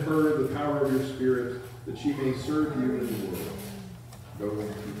 Nourish in her the power of your Spirit, that she may serve you in the world. Go in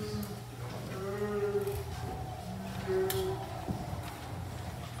peace.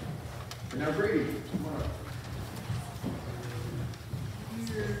 And now, Grady, come on up.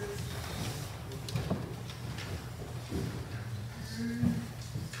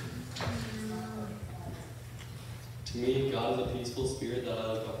 peaceful spirit that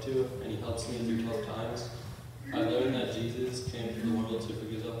I look up to, and he helps me through tough times. I've learned that Jesus came to the world to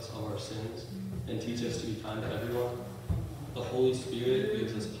forgive us of our sins and teach us to be kind to everyone. The Holy Spirit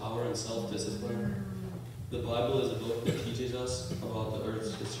gives us power and self-discipline. The Bible is a book that teaches us about the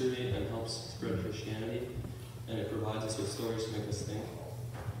earth's history and helps spread Christianity, and it provides us with stories to make us think.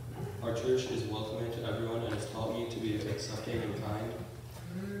 Our church is welcoming to everyone and has taught me to be accepting and kind.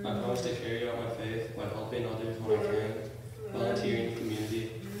 I promise to carry out my faith by helping others when I can, volunteering in the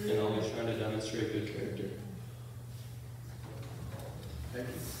community, and always trying to demonstrate good character. Thank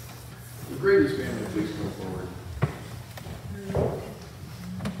you. The Grady's family, please come forward.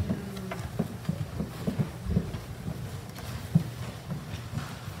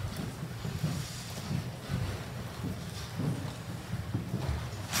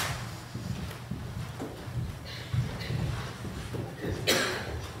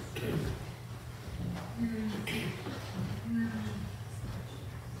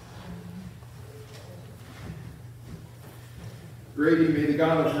 Grady, may the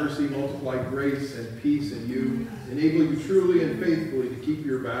God of mercy multiply grace and peace in you, enable you truly and faithfully to keep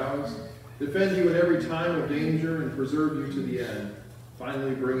your vows, defend you in every time of danger, and preserve you to the end,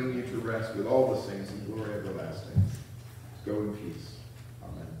 finally bringing you to rest with all the saints in glory everlasting. Go in peace.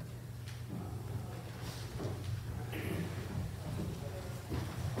 Amen.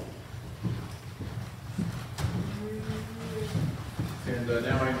 And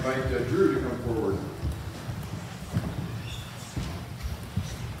now I invite Drew to come forward.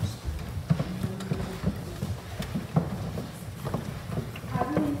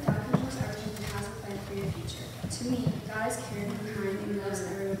 To me, God is caring, kind, and loves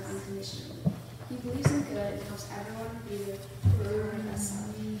everyone unconditionally. He believes in good and helps everyone be the best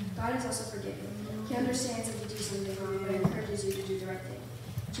self. God is also forgiving. He understands if you do something wrong, but encourages you to do the right thing.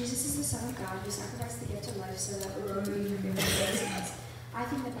 Jesus is the Son of God who sacrificed the gift of life so that we can be forgiven of our sins. I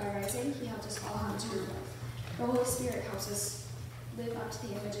think that by rising, he helped us all have eternal life. The Holy Spirit helps us live up to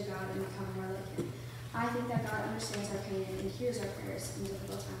the image of God and become more like him. I think that God understands our pain and hears our prayers in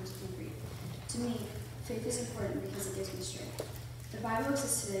difficult times and grief. To me, faith is important because it gives me strength. The Bible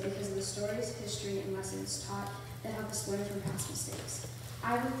exists today because of the stories, history, and lessons taught that help us learn from past mistakes.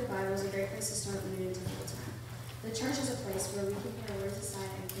 I believe the Bible is a great place to start when you're in a difficult time. The church is a place where we can put our words aside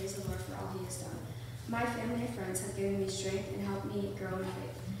and praise the Lord for all he has done. My family and friends have given me strength and helped me grow in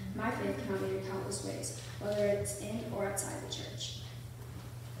faith. My faith can help me in countless ways, whether it's in or outside the church.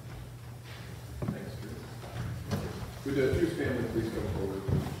 Thanks, Drew. Would Drew's family please come forward?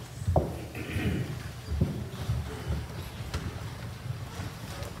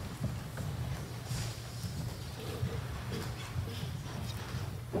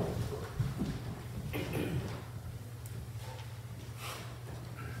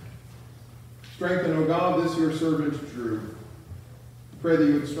 Strengthen, O God, this your servant Drew. Pray that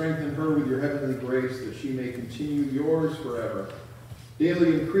you would strengthen her with your heavenly grace, that she may continue yours forever.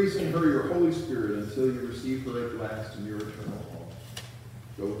 Daily increase in her your Holy Spirit until you receive her at last in your eternal home.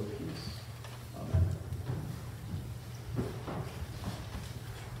 Go with peace. Amen.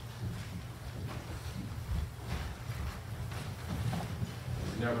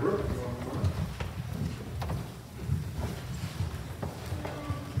 Now, Brooke, you want to come on?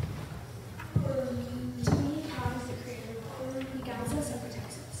 To me, God is the creator. He guides us and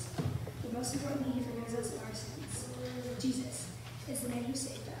protects us. But most importantly, he forgives us of our sins. Jesus is the man who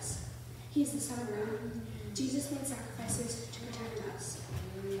saved us. He is the Son of God. Jesus made sacrifices to protect us.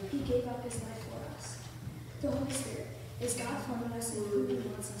 He gave up his life for us. The Holy Spirit is God forming us in who he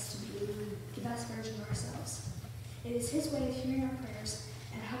wants us to be, the best version of ourselves. It is his way of hearing our prayers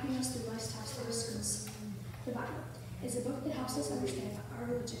and helping us through life's tough obstacles. The Bible is a book that helps us understand our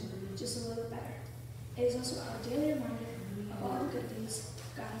religion just a little bit better. It is also our daily reminder of all the good things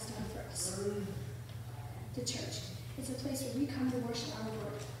God has done for us. The church is a place where we come to worship our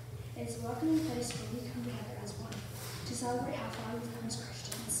Lord. It is a welcoming place where we come together as one to celebrate how far we've come as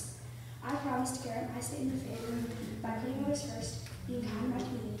Christians. I promise to carry out my statement of faith by putting others first, being kind to my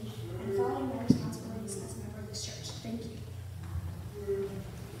community, and following my responsibilities as a member of this church. Thank you.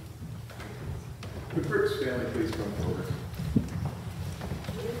 Would Rick's family please come forward?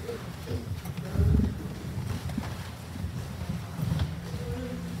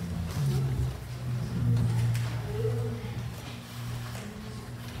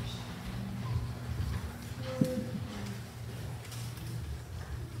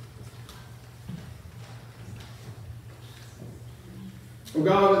 O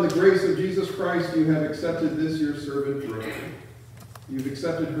God, in the grace of Jesus Christ, you have accepted this your servant Brooke. You've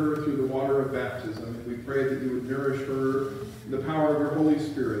accepted her through the water of baptism, and we pray that you would nourish her in the power of your Holy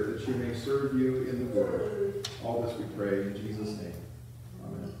Spirit, that she may serve you in the world. All this we pray in Jesus' name.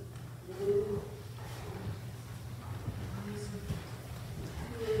 Amen.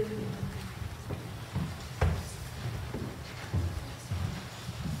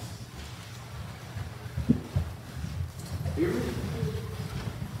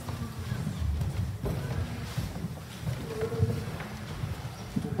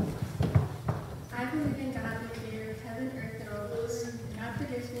 I believe in God, the creator of heaven, earth, and all of us. God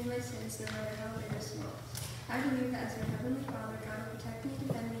forgives me my sins, no matter how big or small. I believe that as my heavenly Father, God will protect me,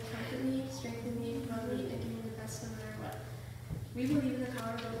 defend me, comfort me, strengthen me, love me, and give me the best no matter what. We believe in the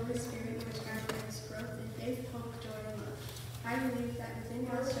power of the Holy Spirit, in which God brings growth in faith, hope, joy, and love. I believe that within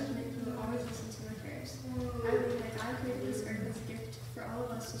God's judgment, He will always listen to my prayers. I believe that God created this earth as a gift for all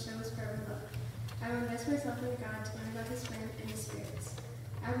of us to show His forever love. I will invest myself in God to learn about His plan and His spirits.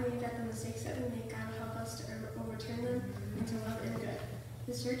 I believe that the mistakes that we make, God will help us to overturn them into love and good.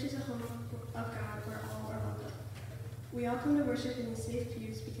 This church is a home of God where all are welcome. We all come to worship in these safe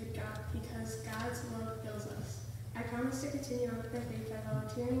pews because God's love fills us. I promise to continue on with my faith by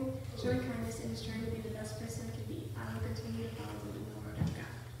volunteering, showing kindness, and just trying to be the best person I can be. I will continue to follow in the Word of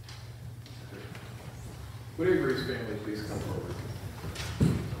God. Would Avery's family please come forward?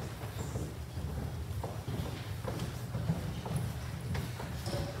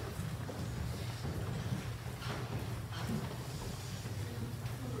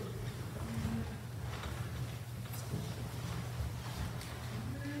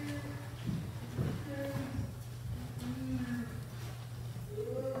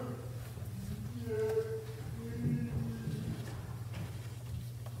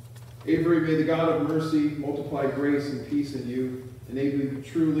 Avery, may the God of mercy multiply grace and peace in you, enable you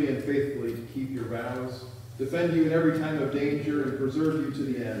truly and faithfully to keep your vows, defend you in every time of danger, and preserve you to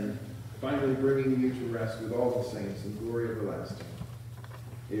the end, finally bringing you to rest with all the saints in glory everlasting.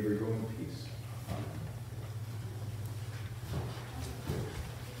 Avery, go in peace. Amen.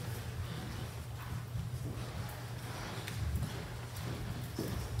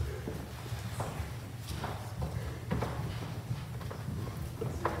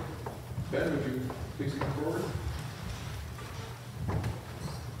 Ben, would you please come forward?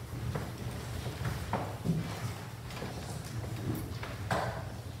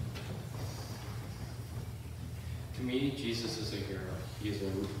 To me, Jesus is a hero. He is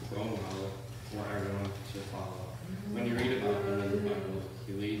a role model for everyone to follow. When you read about him in the Bible,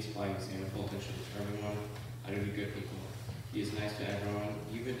 he leads by example and shows everyone how to be good people. He is nice to everyone,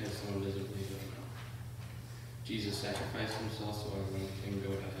 even if someone doesn't believe in him. Jesus sacrificed himself so everyone can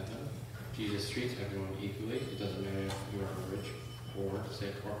go to heaven. Jesus treats everyone equally. It doesn't matter if you are rich, poor,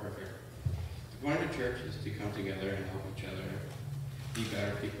 sick, or perfect. The point of the church is to come together and help each other be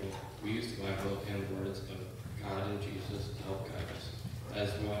better people. We use the Bible and the words of God and Jesus to help guide us. That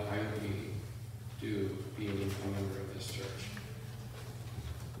is what I would do being a member of this church.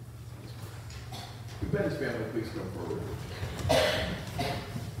 Would Ben's family please come forward?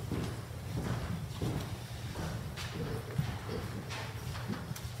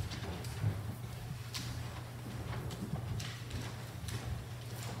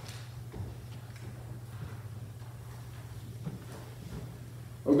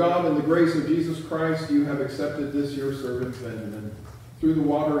 O God, in the grace of Jesus Christ, you have accepted this your servant Benjamin through the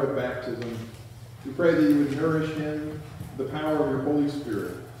water of baptism. We pray that you would nourish him the power of your Holy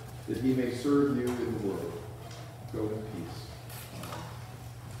Spirit, that he may serve you in the world. Go in peace.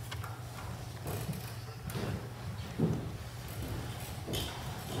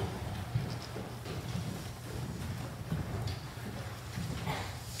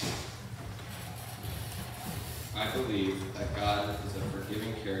 I believe that God is a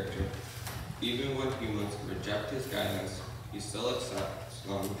forgiving character. Even when humans reject his guidance, he still accepts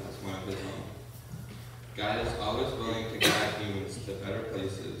them as one of his own. God is always willing to guide humans to better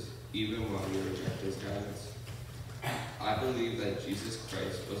places, even when we reject his guidance. I believe that Jesus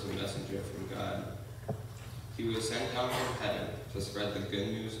Christ was a messenger from God. He was sent down from heaven to spread the good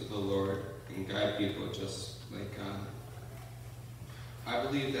news of the Lord and guide people just like God. I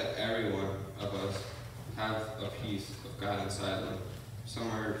believe that every one of us have a piece of God inside them.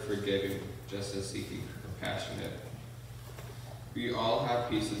 Some are forgiving, just as seeking, compassionate. We all have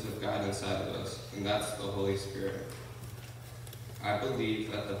pieces of God inside of us, and that's the Holy Spirit. I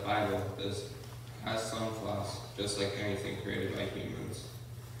believe that the Bible has some flaws, just like anything created by humans.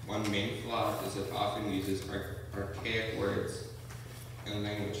 One main flaw is it often uses archaic words and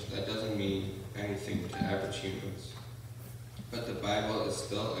language that doesn't mean anything to average humans. But the Bible is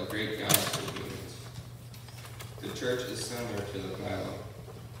still a great guide for humans. The church is similar to the Bible.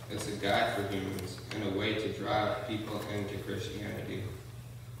 It's a guide for humans and a way to draw people into Christianity.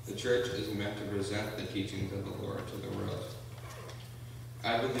 The church is meant to present the teachings of the Lord to the world.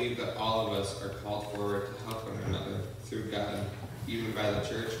 I believe that all of us are called forward to help one another through God, even by the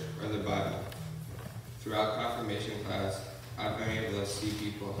church or the Bible. Throughout confirmation class, I've been able to see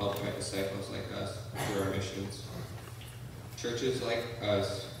people helped by disciples like us through our missions. Churches like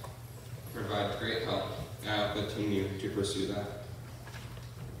us provide great help, and I'll continue to pursue that.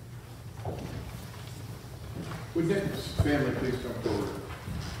 Would Nick's family please come forward?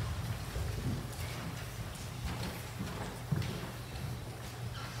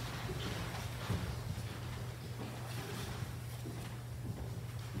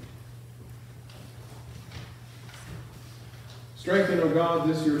 Strengthen, O God,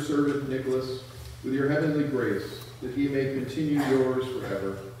 this your servant Nicholas with your heavenly grace, that he may continue yours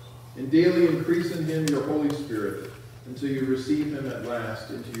forever, and daily increase in him your Holy Spirit, until you receive him at last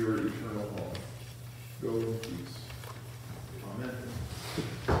into your eternal home. Go in peace. Amen.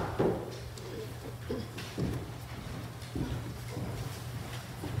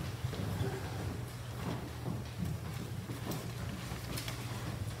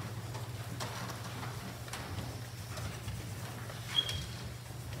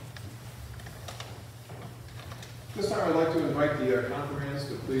 This time I'd like to invite the confirmands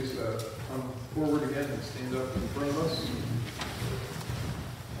to please come forward again and stand up in front of us.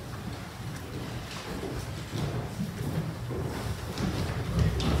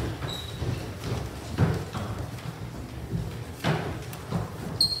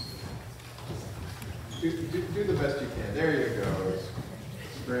 Do the best you can. There you go.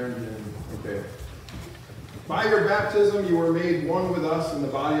 Brandon. Okay. By your baptism you were made one with us in the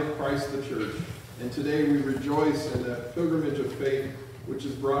body of Christ the church. And today we rejoice in the pilgrimage of faith which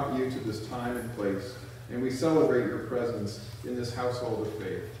has brought you to this time and place. And we celebrate your presence in this household of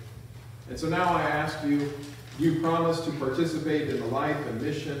faith. And so now I ask you, do you promise to participate in the life and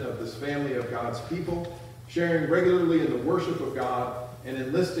mission of this family of God's people, sharing regularly in the worship of God and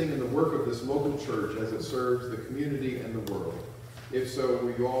enlisting in the work of this local church as it serves the community and the world? If so,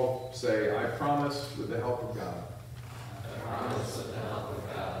 will you all say, I promise with the help of God? I promise with the help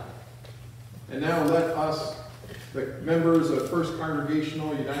of God. And now let us, the members of First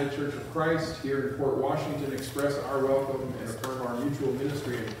Congregational United Church of Christ here in Port Washington, express our welcome and affirm our mutual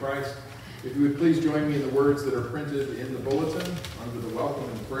ministry in Christ. If you would please join me in the words that are printed in the bulletin under the welcome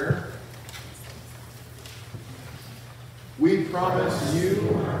and prayer. We promise you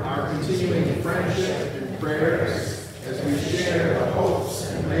our continuing friendship and prayers as we share the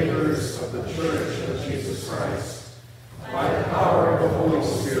hopes and labors of the Church of Jesus Christ. By the power of the Holy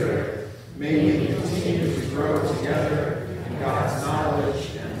Spirit, may we continue to grow together in God's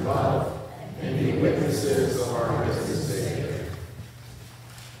knowledge and love and be witnesses of our risen Savior.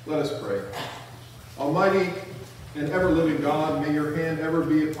 Let us pray. Almighty and ever-living God, may your hand ever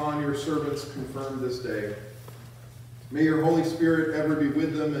be upon your servants confirmed this day. May your Holy Spirit ever be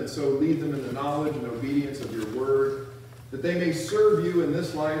with them and so lead them in the knowledge and obedience of your word, that they may serve you in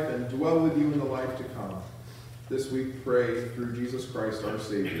this life and dwell with you in the life to come. This we pray through Jesus Christ our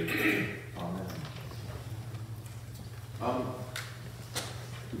Savior. Amen.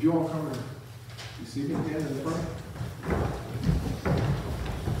 Would you all come and be seated again in the front?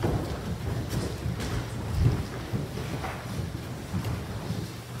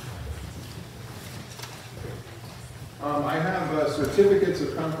 I have certificates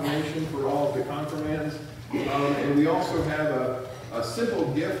of confirmation for all of the confirmands, and we also have a simple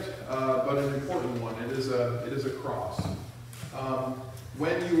gift, but an important one. It is a cross.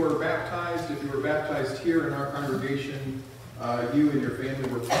 When you were baptized, if you were baptized here in our congregation, you and your family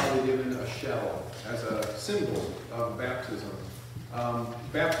were probably given a shell as a symbol of baptism.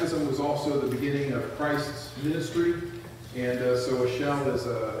 Baptism was also the beginning of Christ's ministry, and so a shell is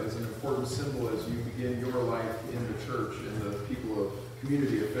an important symbol as you begin your life in the church and the people of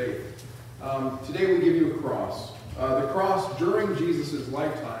community of faith. Today we give you a cross. The cross during Jesus'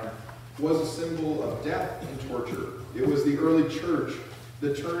 lifetime was a symbol of death and torture. It was the early church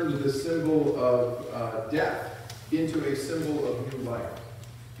that turned the symbol of death into a symbol of new life.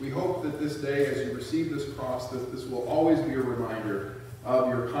 We hope that this day, as you receive this cross, that this will always be a reminder of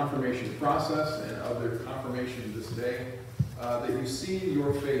your confirmation process and of the confirmation this day, that you see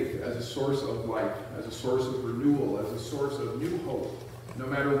your faith as a source of life, as a source of renewal, as a source of new hope. No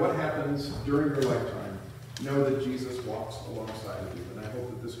matter what happens during your lifetime, know that Jesus walks alongside of you. And I hope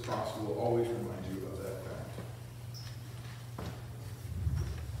that this cross will always remind you of that fact.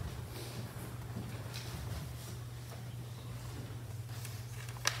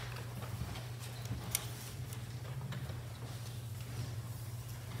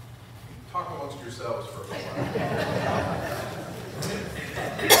 Talk amongst yourselves for a while. I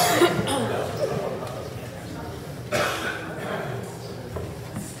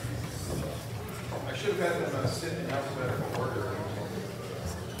should have had them sit in alphabetical order.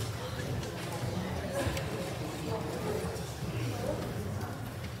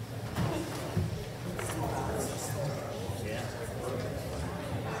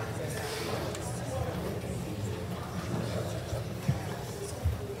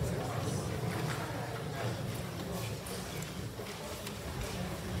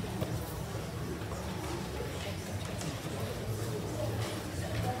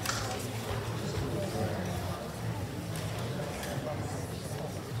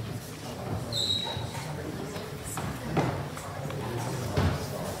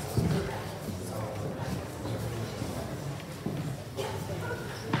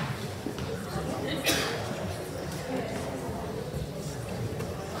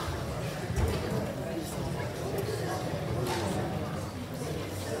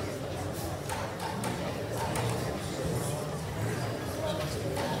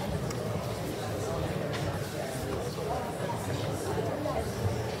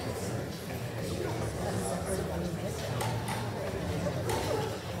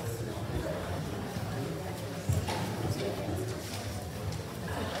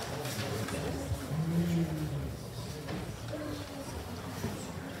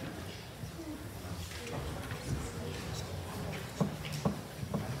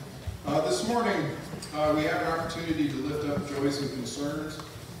 This morning, we have an opportunity to lift up joys and concerns.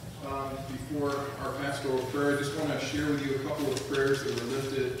 Before our pastoral prayer, I just want to share with you a couple of prayers that were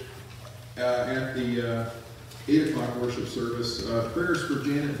lifted at the 8 o'clock worship service. Prayers for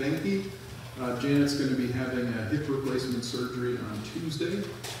Janet Benke. Janet's going to be having a hip replacement surgery on Tuesday,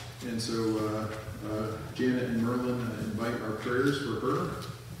 and so Janet and Merlin invite our prayers for her.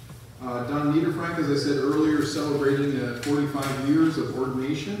 Don Niederfrank, as I said earlier, is celebrating 45 years of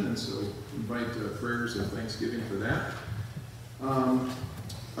ordination, and so invite prayers of thanksgiving for that.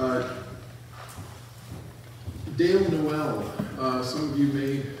 Dale Noel, some of you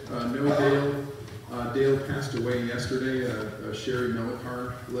may know Dale. Dale passed away yesterday. Sherry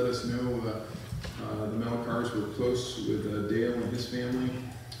Melikar let us know the Melikars were close with Dale and his family,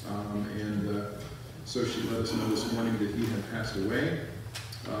 and so she let us know this morning that he had passed away.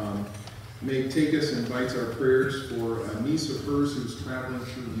 Meg Takus invites our prayers for a niece of hers who's traveling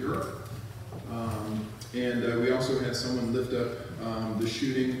through Europe. And we also had someone lift up the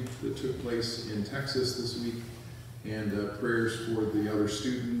shooting that took place in Texas this week, and prayers for the other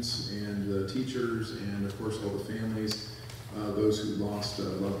students and the teachers and, of course, all the families, those who lost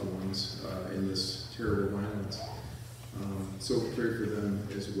loved ones in this terrible violence. So pray for them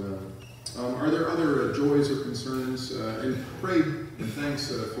as well. Are there other joys or concerns? And pray and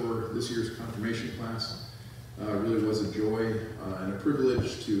thanks for this year's confirmation class. Really was a joy and a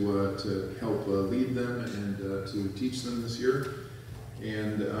privilege to help lead them and to teach them this year.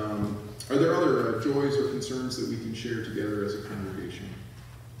 And are there other joys or concerns that we can share together as a congregation?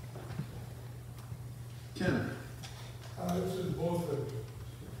 Ken? This is both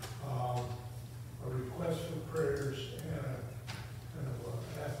a request for prayers and kind of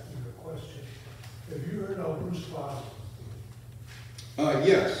asking a question. Have you heard of Bruce Foss?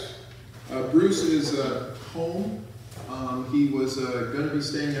 Yes. Bruce is home. He was going to be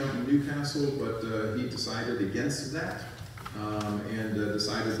staying out in Newcastle, but he decided against that and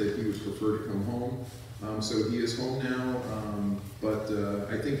decided that he would prefer to come home. So he is home now, but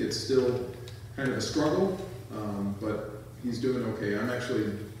I think it's still kind of a struggle, but he's doing okay. I'm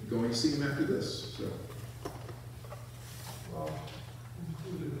actually going to see him after this. So. Well,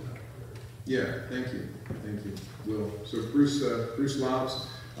 included in that prayer. Yeah, thank you. Thank you, Will. So Bruce Lobbs,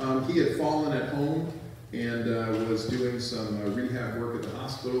 he had fallen at home and was doing some rehab work at the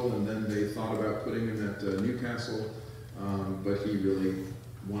hospital, and then they thought about putting him at Newcastle, but he really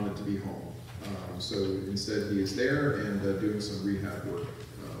wanted to be home. So instead he is there and doing some rehab work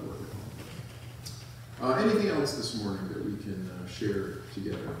at home. Anything else this morning that we can share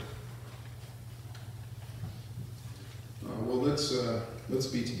together? Well, let's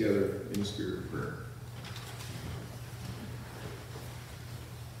be together in a spirit of prayer.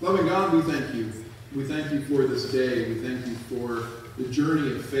 Loving God, we thank you. We thank you for this day. We thank you for the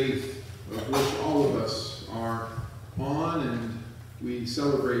journey of faith of which all of us are on, and we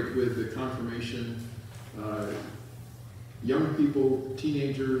celebrate with the confirmation young people,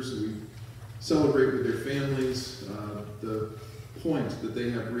 teenagers. We celebrate with their families the point that they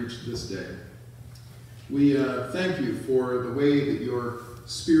have reached this day. We thank you for the way that your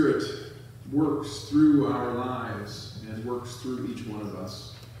Spirit works through our lives and works through each one of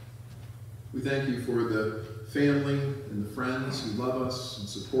us. We thank you for the family and the friends who love us and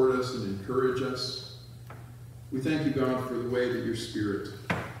support us and encourage us. We thank you, God, for the way that your Spirit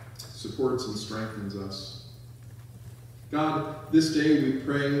supports and strengthens us. God, this day we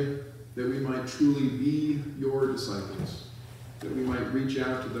pray that we might truly be your disciples, that we might reach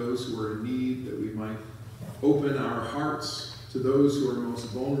out to those who are in need, that we might open our hearts to those who are most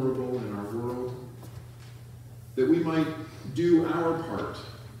vulnerable in our world, that we might do our part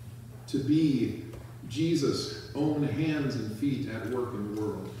to be Jesus' own hands and feet at work in the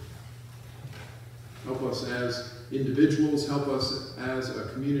world. Help us as individuals, help us as a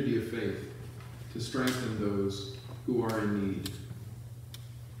community of faith to strengthen those who are in need.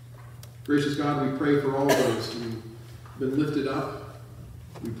 Gracious God, we pray for all those who've been lifted up.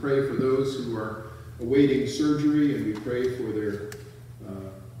 We pray for those who are awaiting surgery, and we pray for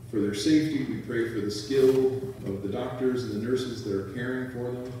their safety. We pray for the skill of the doctors and the nurses that are caring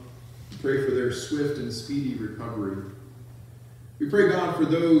for them. We pray for their swift and speedy recovery. We pray, God, for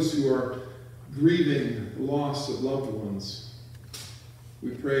those who are grieving the loss of loved ones.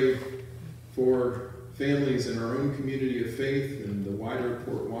 We pray for families in our own community of faith and the wider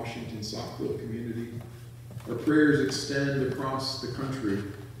Port Washington Saukville community. Our prayers extend across the country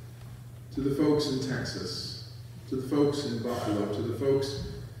to the folks in Texas, to the folks in Buffalo, to the folks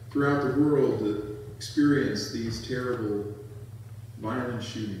throughout the world that experience these terrible, violent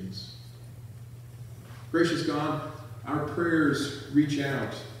shootings. Gracious God, our prayers reach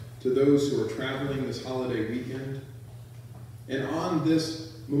out to those who are traveling this holiday weekend. And on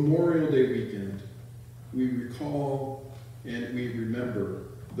this Memorial Day weekend, we recall and we remember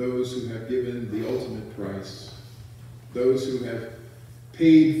those who have given the ultimate price, those who have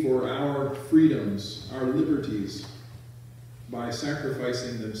paid for our freedoms, our liberties, by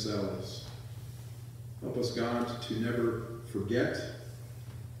sacrificing themselves. Help us, God, to never forget.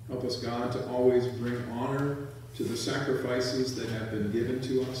 Help us, God, to always bring honor to the sacrifices that have been given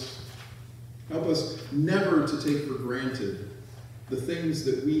to us. Help us never to take for granted the things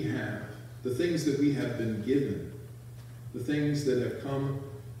that we have, the things that we have been given, the things that have come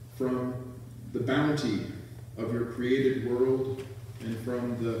from the bounty of your created world and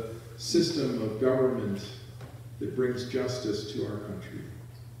from the system of government that brings justice to our country.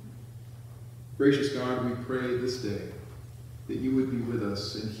 Gracious God, we pray this day that you would be with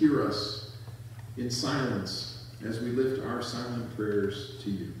us and hear us in silence as we lift our silent prayers to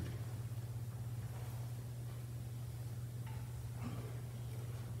you.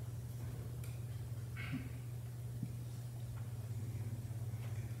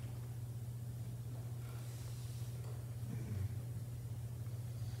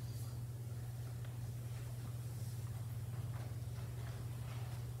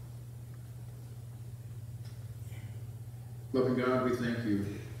 Loving God, we thank you.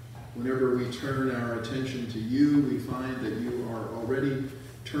 Whenever we turn our attention to you, we find that you are already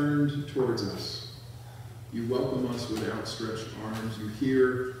turned towards us. You welcome us with outstretched arms. You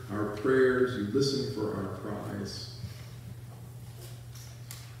hear our prayers. You listen for our cries.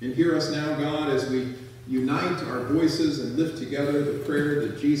 And hear us now, God, as we unite our voices and lift together the prayer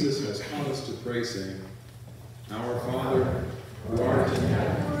that Jesus has taught us to pray, saying, Our Father, who art in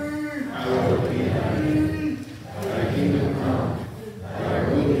heaven, hallowed be thy name. Thy kingdom come, thy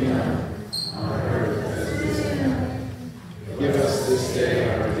will be done, on earth as it is in heaven. Give us this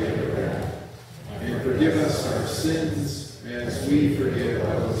day our daily bread, and forgive us our sins as we forgive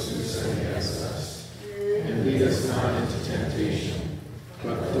those who sin against us. And lead us not into temptation,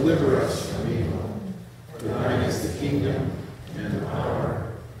 but deliver us from evil. For thine is the kingdom, and the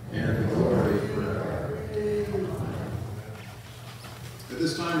power, and the glory forever. At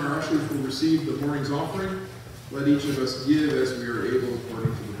this time, our ushers will receive the morning's offering. Let each of us give as we are able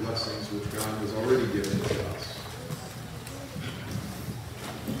according to the blessings which God has already given to us.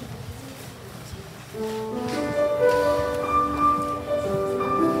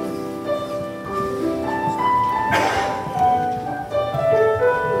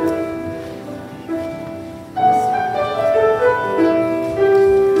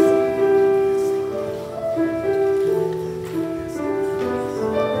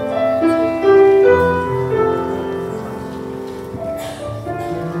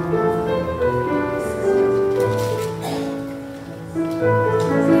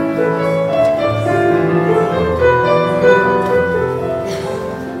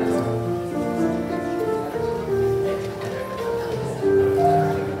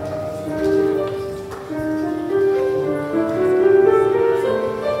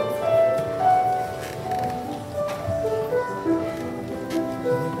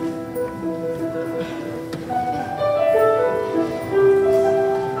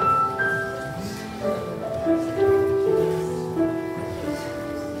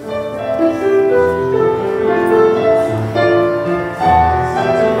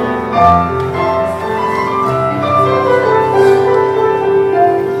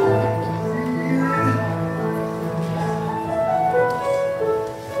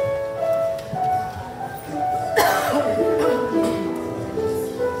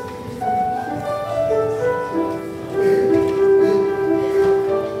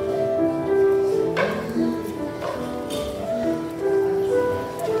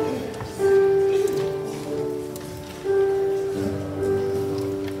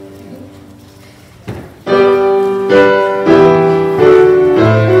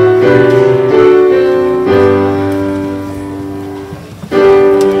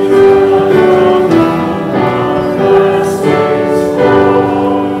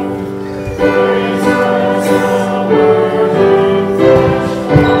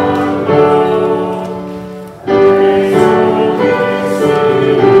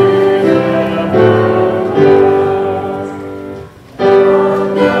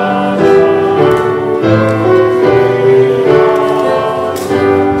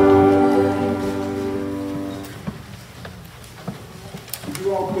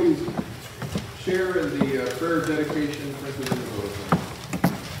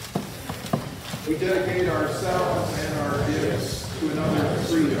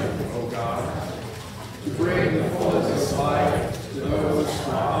 O God, to bring the fullness of life to those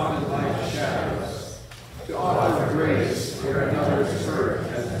who on in life's shadows, to offer grace where another's hurt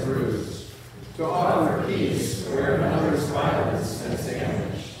has bruised, to offer peace where another's violence has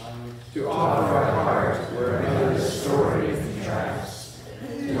damaged, to offer our heart where another's story contracts,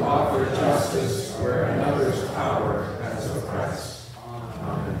 to offer justice where another's power has oppressed.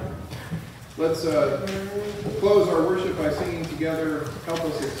 Amen. Let's close our worship by singing together, Help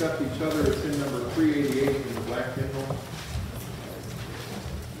Us Accept Each Other. It's hymn number 388 in the black hymnal.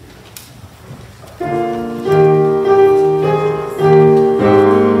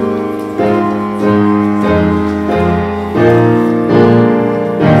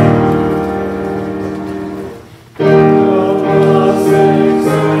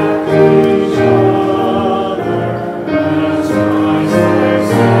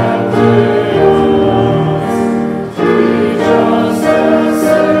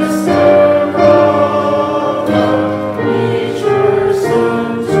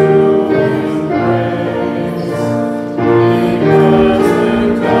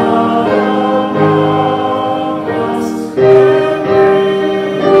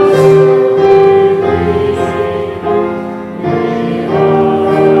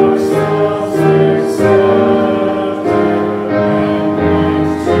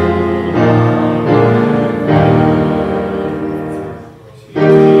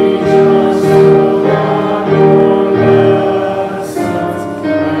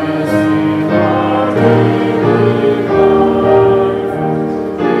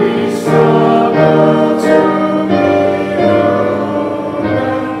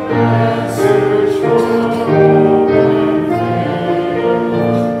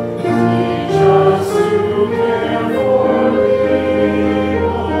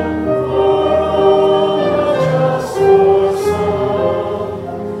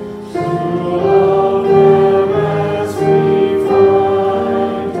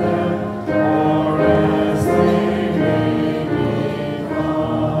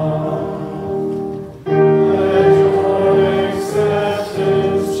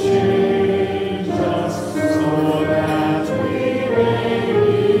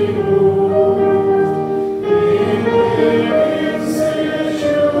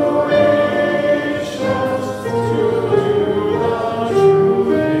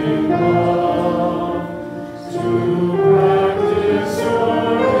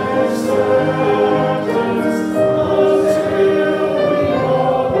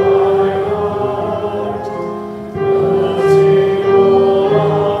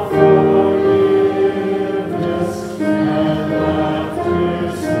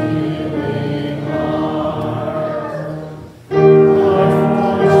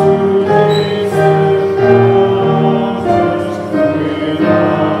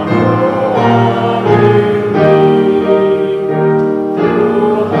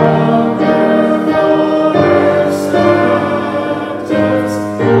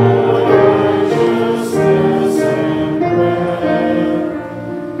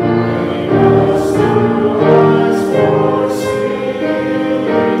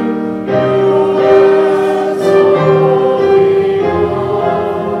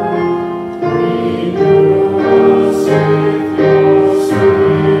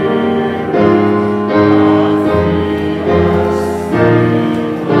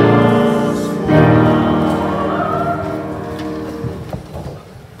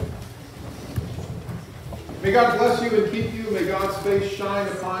 May God bless you and keep you. May God's face shine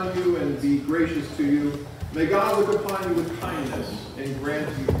upon you and be gracious to you. May God look upon you with kindness and grant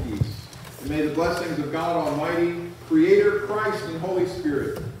you peace. And may the blessings of God Almighty, Creator, Christ, and Holy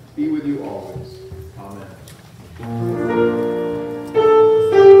Spirit be with you always. Amen.